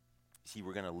 See,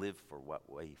 we're going to live for what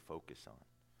we focus on.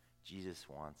 Jesus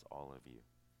wants all of you.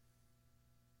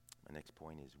 My next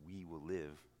point is we will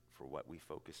live for what we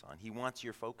focus on. He wants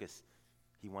your focus.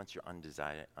 He wants your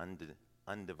undivided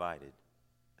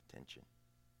attention.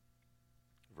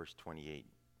 Verse 28,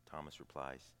 Thomas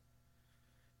replies,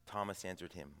 Thomas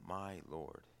answered him, "My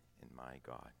Lord and my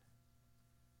God."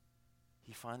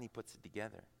 He finally puts it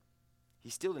together. He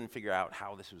still didn't figure out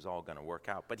how this was all going to work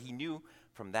out, but he knew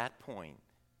from that point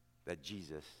that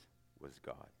Jesus was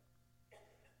God.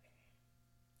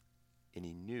 And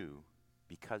he knew,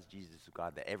 because Jesus was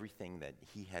God, that everything that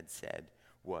he had said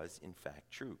was in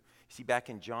fact true. See, back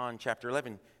in John chapter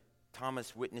 11,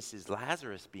 Thomas witnesses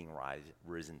Lazarus being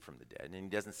risen from the dead, and he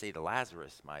doesn't say to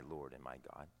Lazarus, "My Lord and my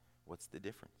God." What's the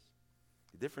difference?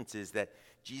 The difference is that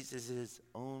Jesus'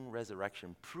 own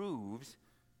resurrection proves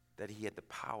that he had the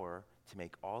power to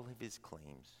make all of his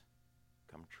claims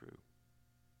come true.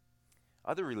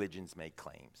 Other religions make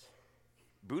claims.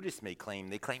 Buddhists may claim,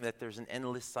 they claim that there's an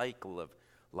endless cycle of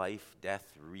life,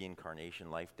 death, reincarnation,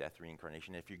 life, death,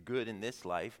 reincarnation. If you're good in this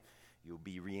life, you'll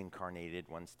be reincarnated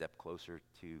one step closer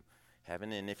to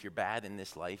heaven. And if you're bad in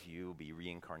this life, you'll be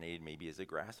reincarnated maybe as a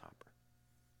grasshopper.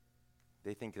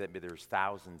 They think that there's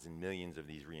thousands and millions of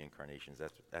these reincarnations.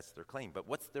 That's their claim. But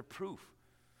what's their proof?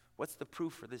 What's the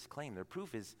proof for this claim? Their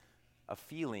proof is a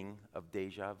feeling of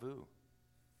deja vu.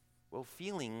 Well,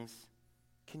 feelings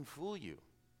can fool you.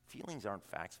 Feelings aren't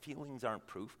facts. Feelings aren't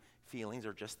proof. Feelings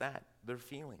are just that. They're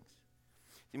feelings.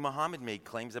 See, Muhammad made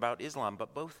claims about Islam,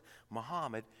 but both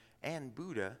Muhammad and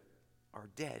Buddha are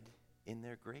dead in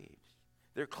their graves.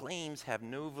 Their claims have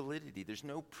no validity. There's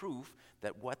no proof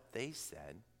that what they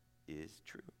said is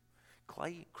true.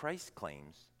 Christ's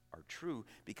claims are true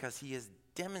because he has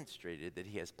demonstrated that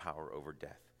he has power over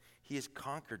death. He has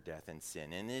conquered death and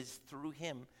sin, and it is through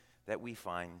him that we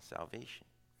find salvation.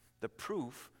 The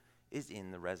proof is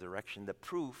in the resurrection. The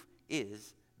proof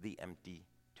is the empty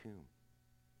tomb.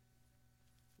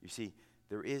 You see,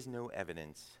 there is no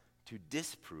evidence to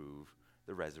disprove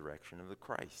the resurrection of the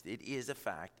Christ. It is a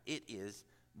fact. It is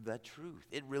the truth.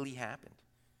 It really happened.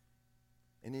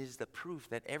 And it is the proof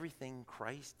that everything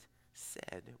Christ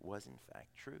said was in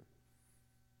fact true.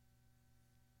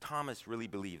 Thomas really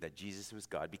believed that Jesus was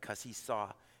God because he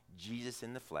saw Jesus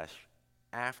in the flesh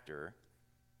after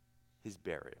his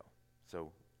burial.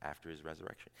 So after his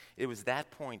resurrection. It was that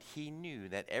point he knew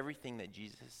that everything that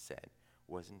Jesus said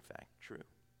was in fact true.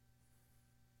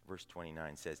 Verse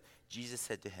 29 says, Jesus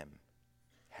said to him,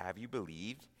 "Have you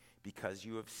believed because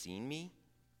you have seen me?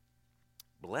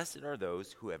 Blessed are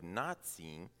those who have not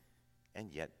seen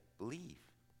and yet believe."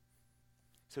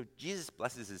 So Jesus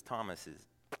blesses Thomas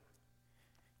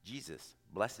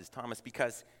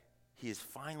because he is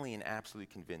finally and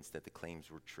absolutely convinced that the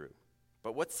claims were true.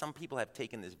 But what some people have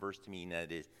taken this verse to mean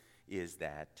that is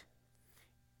that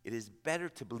it is better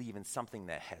to believe in something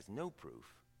that has no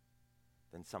proof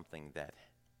than something that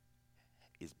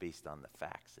is based on the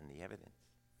facts and the evidence.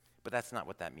 But that's not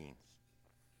what that means.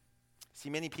 See,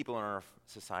 many people in our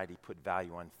society put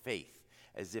value on faith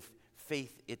as if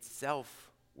faith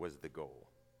itself was the goal.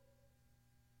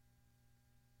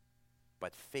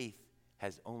 But faith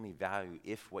has only value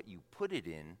if what you put it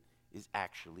in is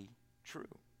actually true.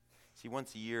 See,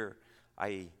 once a year,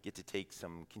 I get to take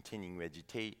some continuing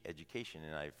education,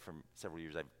 and for several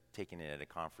years I've taken it at a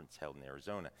conference held in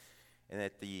Arizona. And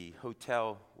at the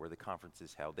hotel where the conference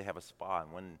is held, they have a spa,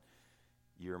 and one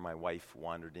year my wife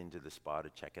wandered into the spa to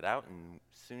check it out, and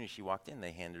as soon as she walked in,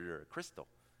 they handed her a crystal.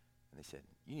 And they said,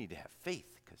 "You need to have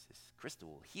faith because this crystal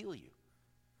will heal you."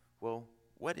 Well,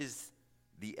 what is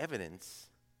the evidence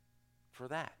for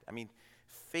that? I mean,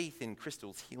 faith in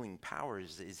crystal's healing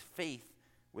powers is faith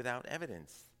without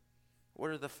evidence. What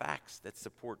are the facts that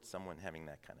support someone having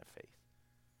that kind of faith?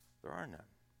 There are none.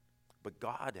 But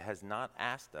God has not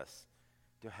asked us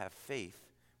to have faith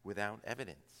without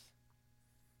evidence.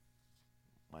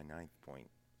 My ninth point.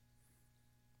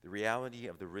 The reality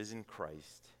of the risen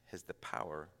Christ has the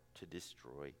power to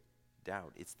destroy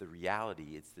doubt. It's the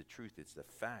reality, it's the truth, it's the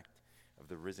fact of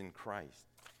the risen Christ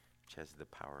which has the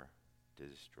power to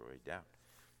destroy doubt.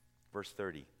 Verse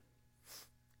 30.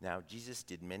 Now Jesus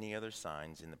did many other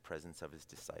signs in the presence of his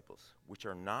disciples, which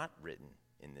are not written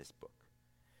in this book.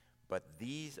 But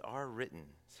these are written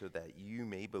so that you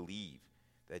may believe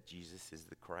that Jesus is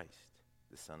the Christ,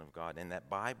 the Son of God, and that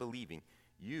by believing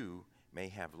you may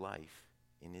have life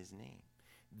in his name.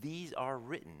 These are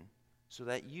written so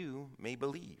that you may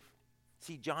believe.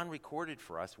 See, John recorded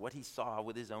for us what he saw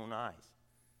with his own eyes.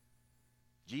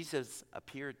 Jesus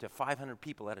appeared to 500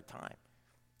 people at a time.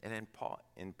 And then Paul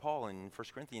in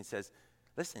 1 Corinthians says,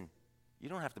 listen, you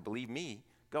don't have to believe me.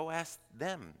 Go ask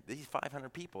them, these 500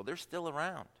 people. They're still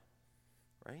around,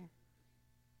 right?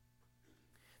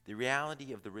 The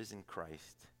reality of the risen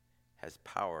Christ has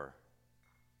power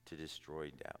to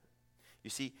destroy doubt. You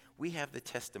see, we have the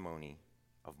testimony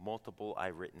of multiple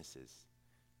eyewitnesses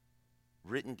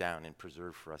written down and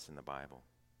preserved for us in the Bible.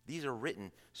 These are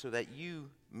written so that you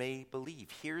may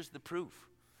believe. Here's the proof.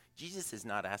 Jesus is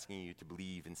not asking you to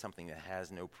believe in something that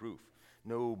has no proof.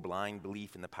 No blind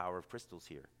belief in the power of crystals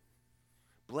here.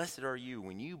 Blessed are you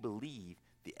when you believe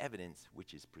the evidence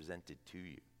which is presented to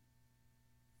you.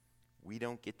 We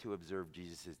don't get to observe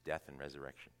Jesus' death and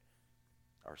resurrection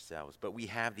ourselves, but we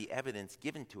have the evidence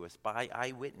given to us by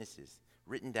eyewitnesses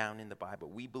written down in the Bible.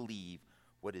 We believe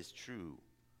what is true,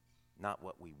 not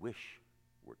what we wish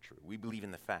were true. We believe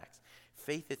in the facts.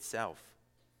 Faith itself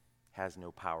has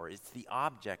no power. It's the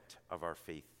object of our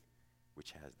faith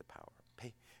which has the power.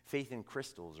 Faith in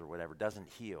crystals or whatever doesn't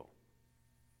heal.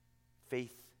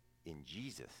 Faith in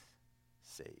Jesus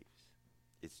saves.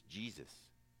 It's Jesus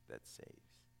that saves.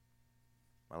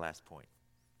 My last point.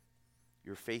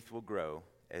 Your faith will grow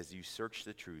as you search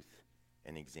the truth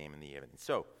and examine the evidence.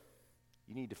 So,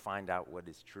 you need to find out what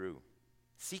is true.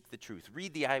 Seek the truth.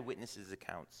 Read the eyewitnesses'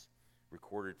 accounts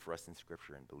recorded for us in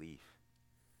Scripture and believe.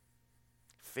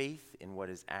 Faith in what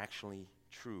is actually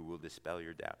true will dispel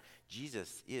your doubt.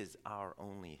 Jesus is our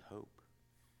only hope.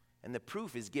 And the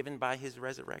proof is given by his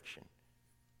resurrection.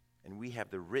 And we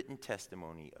have the written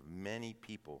testimony of many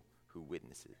people who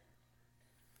witness it.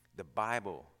 The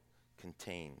Bible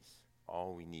contains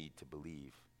all we need to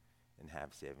believe and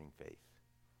have saving faith.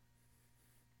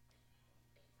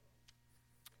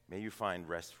 May you find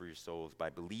rest for your souls by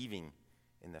believing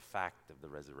in the fact of the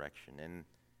resurrection, and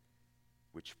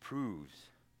which proves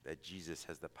that Jesus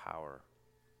has the power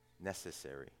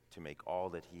necessary to make all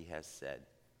that he has said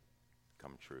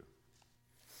come true.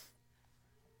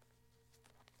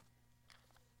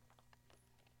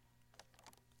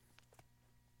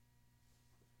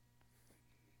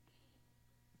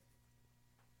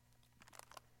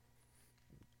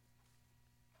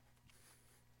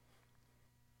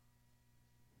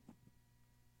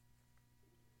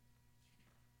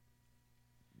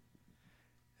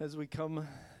 As we come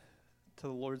to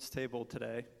the Lord's table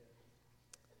today,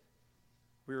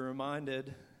 we're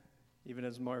reminded, even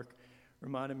as Mark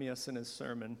reminded us in his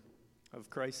sermon, of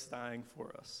Christ dying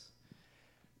for us.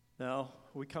 Now,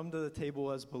 we come to the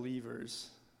table as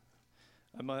believers.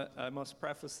 I must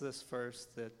preface this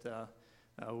first, that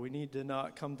we need to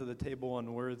not come to the table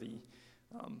unworthy.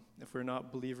 If we're not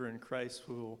a believer in Christ,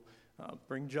 we will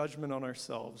bring judgment on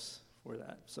ourselves for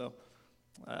that. So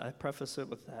I preface it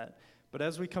with that. But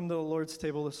as we come to the Lord's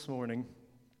table this morning,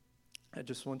 I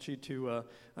just want you to,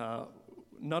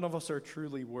 none of us are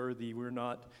truly worthy. We're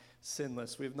not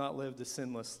sinless. We have not lived a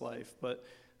sinless life. But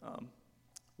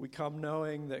we come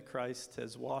knowing that Christ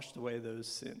has washed away those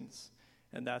sins.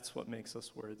 And that's what makes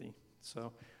us worthy.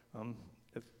 So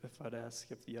if I'd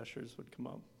ask if the ushers would come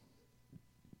up.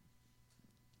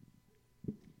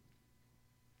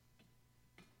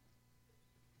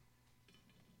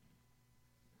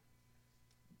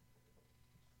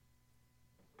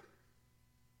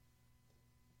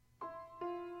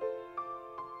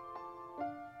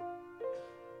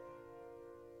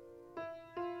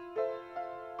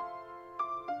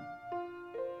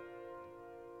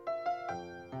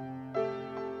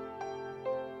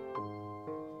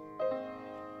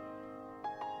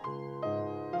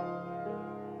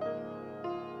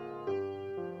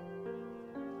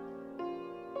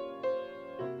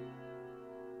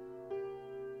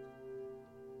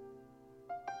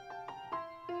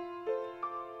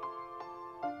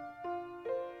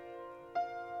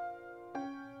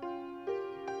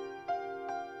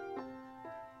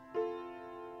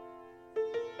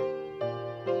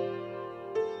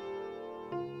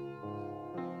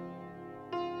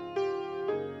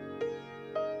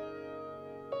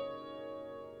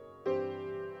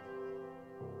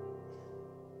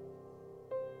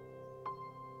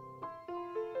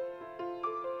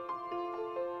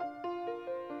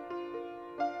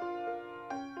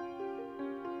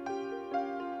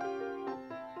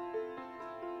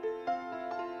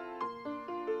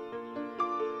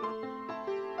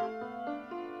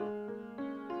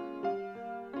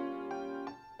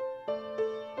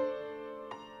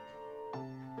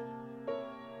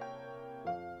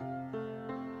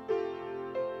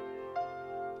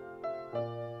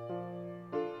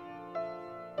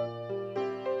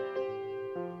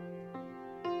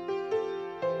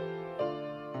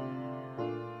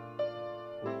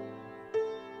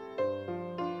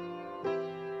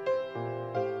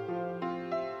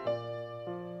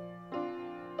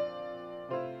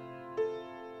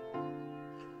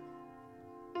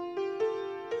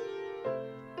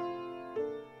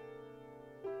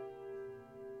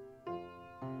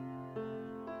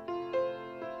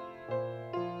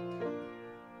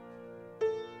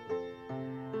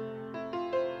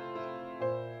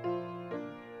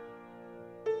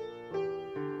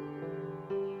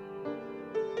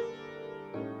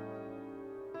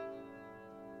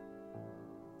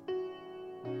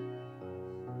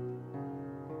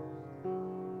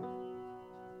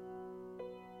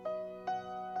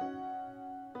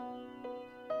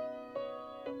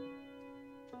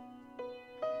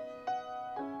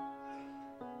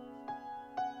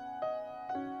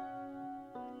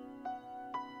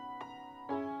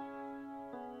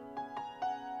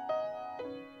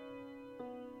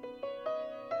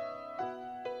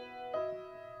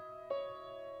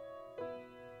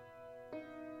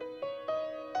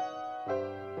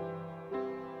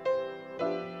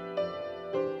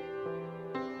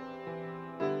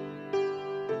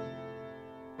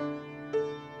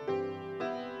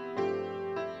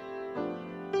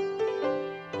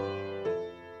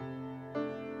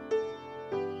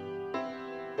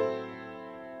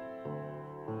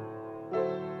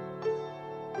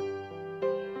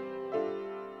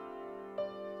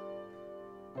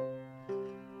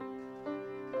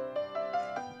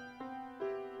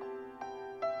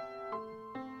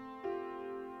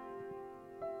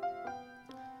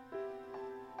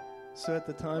 So at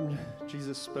the time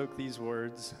Jesus spoke these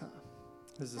words,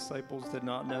 his disciples did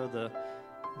not know the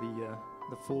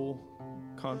full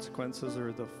consequences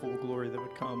or the full glory that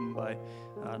would come by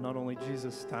not only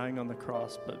Jesus dying on the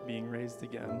cross, but being raised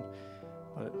again.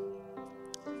 But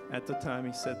at the time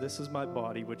he said, "This is my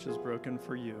body, which is broken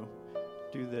for you.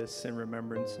 Do this in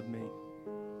remembrance of me."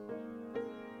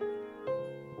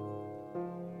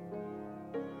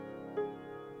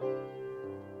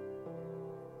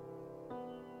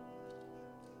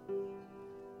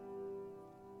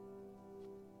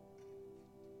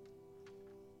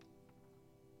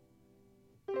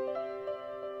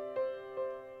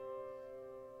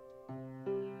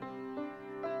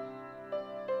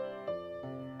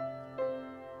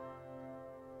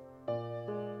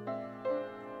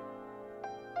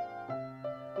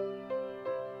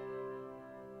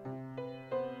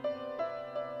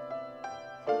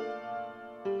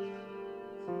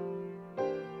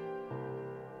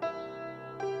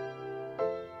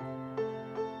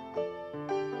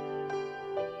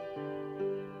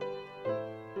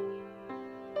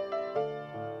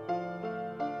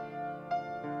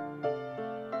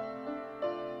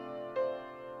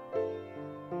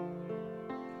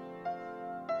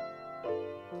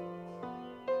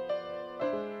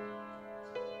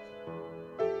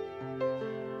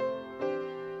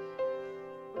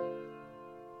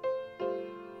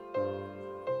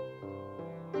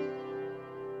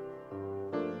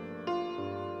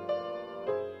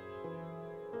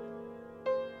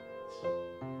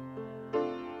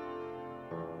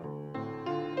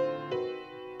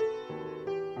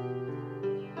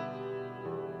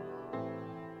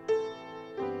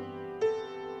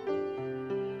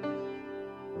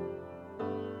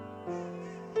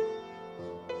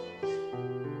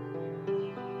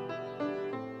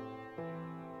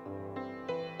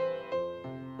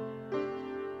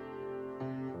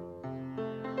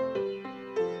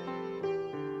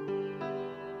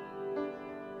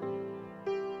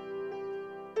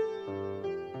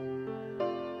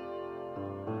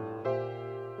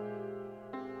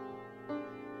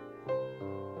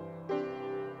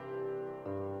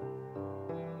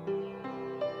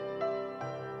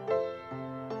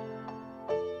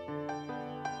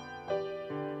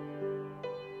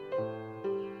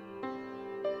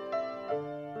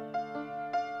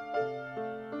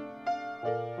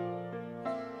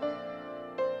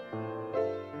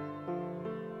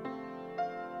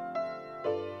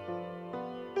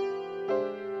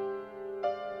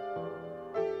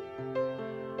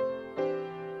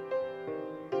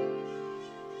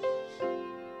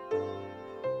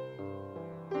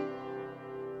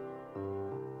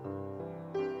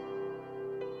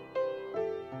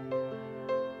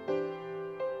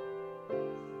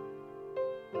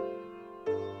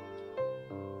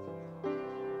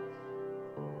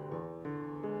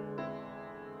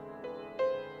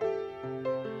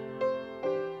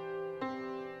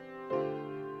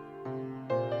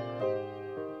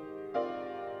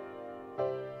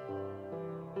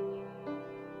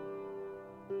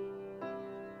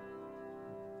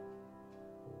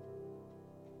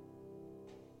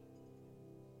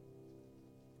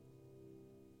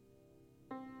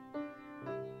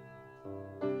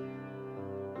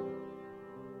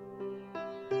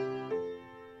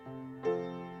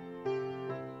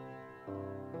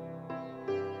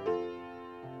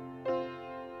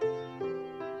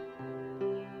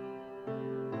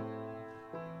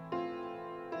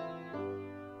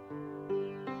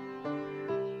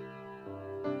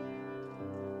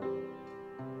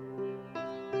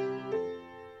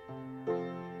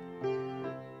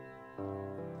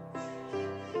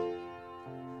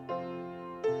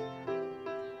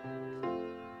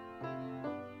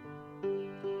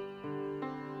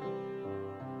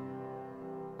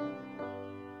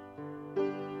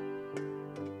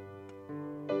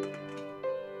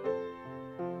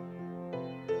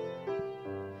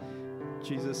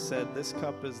 Jesus said, "This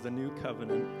cup is the new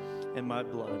covenant in my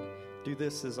blood. Do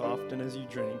this as often as you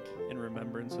drink in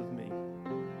remembrance of me."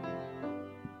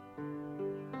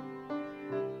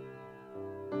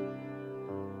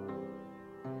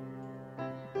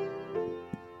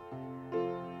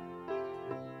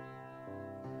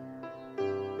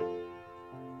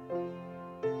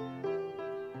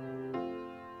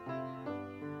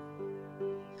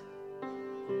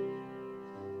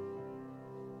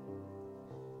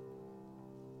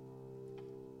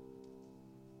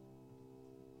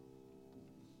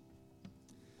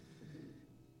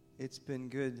 It's been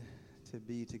good to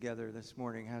be together this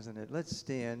morning, hasn't it? Let's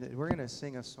stand. We're going to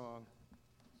sing a song.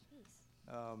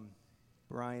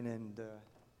 Brian and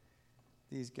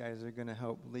these guys are going to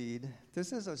help lead.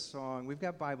 This is a song. We've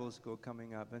got Bible school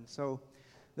coming up, and so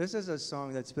this is a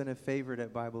song that's been a favorite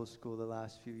at Bible school the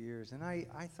last few years. And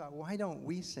I thought, why don't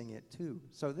we sing it too?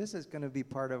 So this is going to be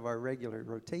part of our regular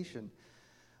rotation.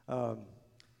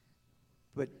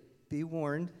 But be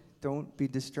warned, don't be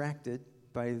distracted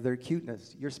by their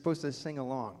cuteness. You're supposed to sing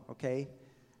along, okay?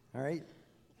 All right?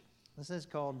 This is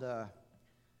called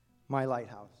My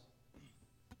Lighthouse.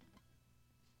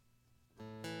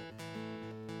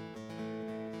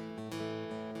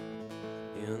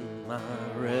 In my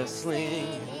wrestling,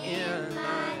 in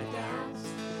my doubts,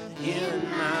 in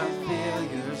my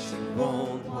failures, you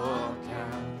won't walk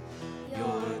out.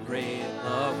 Your great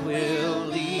love will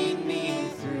lead me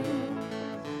through.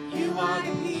 You are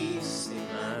the peace in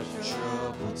my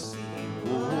troubled sea.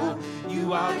 Oh,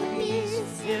 you are the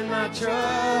peace in my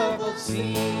troubled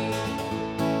sea. In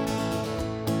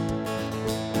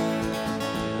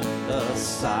the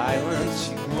silence,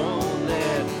 you won't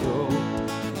let go.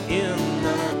 In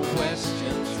the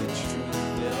questions, your truth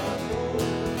will hold.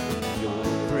 Your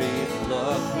great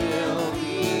love will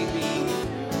lead me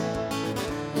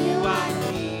through. You are the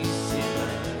peace in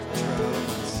my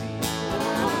troubled sea.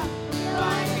 Oh, you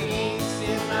are the peace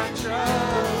in my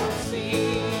troubled sea.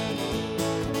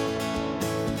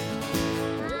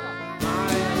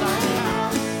 My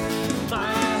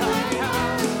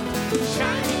lighthouse,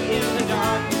 shining in the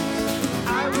darkness, I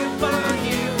will find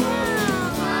you.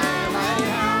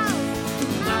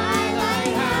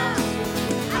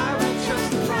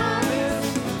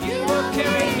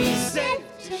 Carry me safe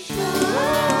to shore,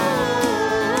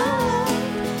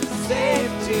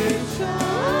 safe to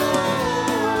shore,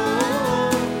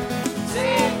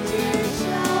 safe to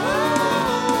shore,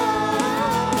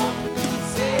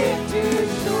 safe to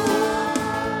shore.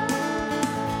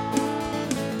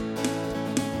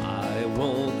 I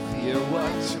won't fear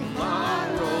what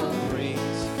tomorrow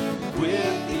brings.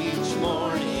 With each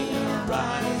morning I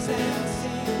rise and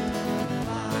sing.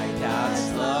 My God's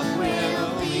love will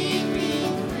lead me.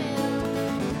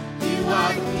 You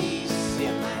are the peace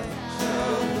in my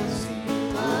troubled sea.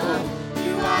 Oh,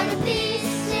 you are the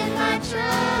peace in my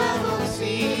troubled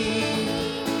sea.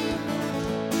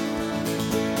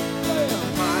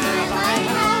 My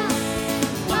lighthouse,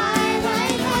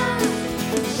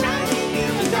 shining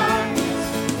in the darkness,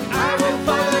 I will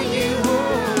follow you.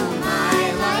 My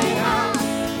lighthouse,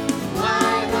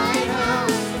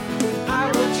 I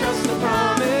will trust the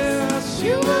promise.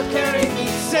 You will carry me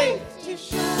safe to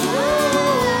shore.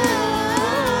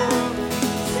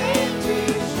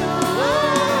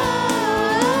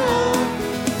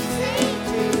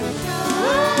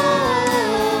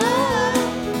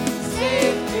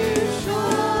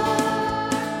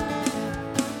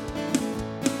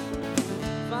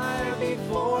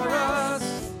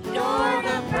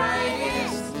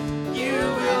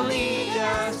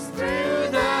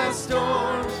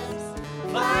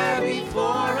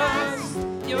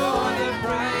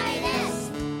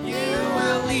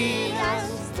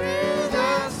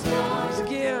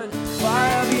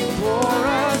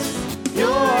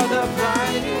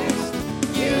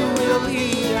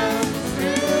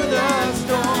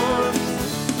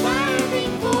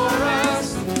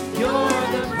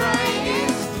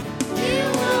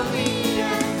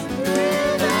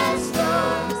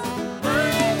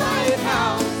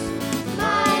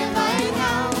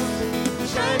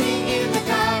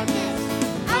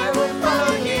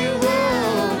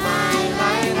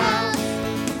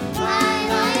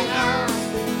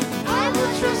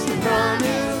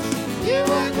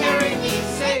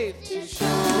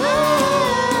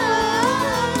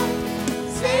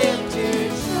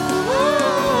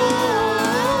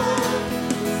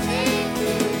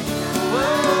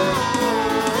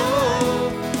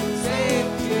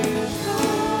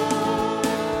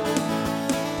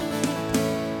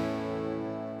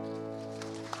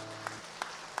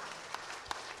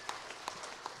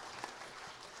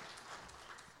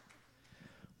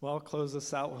 Well, I'll close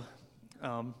this out.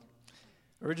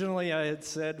 Originally, I had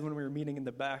said when we were meeting in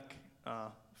the back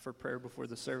for prayer before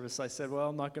the service, I said, well,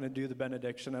 I'm not going to do the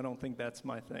benediction. I don't think that's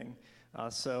my thing.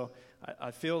 So I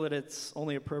feel that it's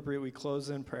only appropriate we close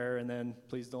in prayer, and then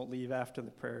please don't leave after the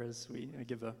prayer as we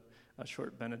give a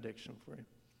short benediction for you.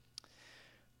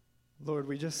 Lord,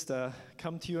 we just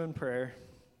come to you in prayer.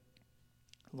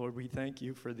 Lord, we thank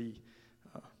you for the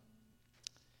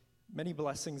many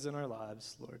blessings in our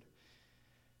lives, Lord.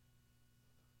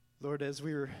 Lord, as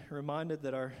we were reminded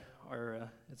that our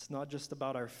it's not just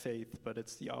about our faith, but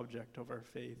it's the object of our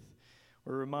faith.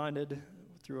 We're reminded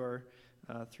through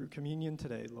communion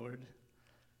today, Lord,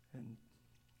 and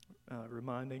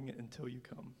reminding until you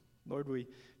come. Lord, we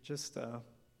just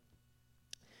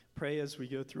pray as we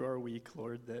go through our week,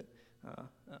 Lord, that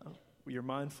we are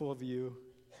mindful of you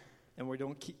and we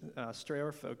don't stray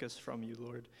our focus from you,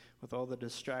 Lord, with all the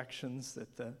distractions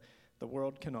that the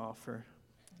world can offer,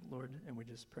 Lord, and we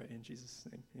just pray in Jesus'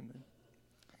 name, amen.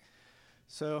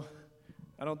 So,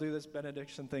 I don't do this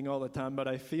benediction thing all the time, but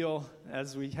I feel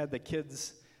as we had the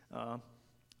kids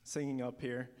singing up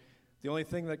here, the only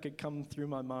thing that could come through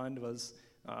my mind was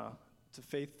to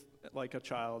faith like a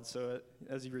child. So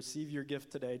as you receive your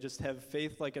gift today, just have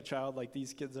faith like a child, like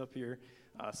these kids up here,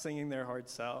 singing their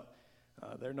hearts out.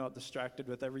 They're not distracted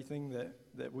with everything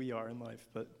that we are in life,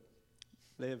 but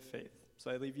they have faith.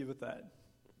 So I leave you with that.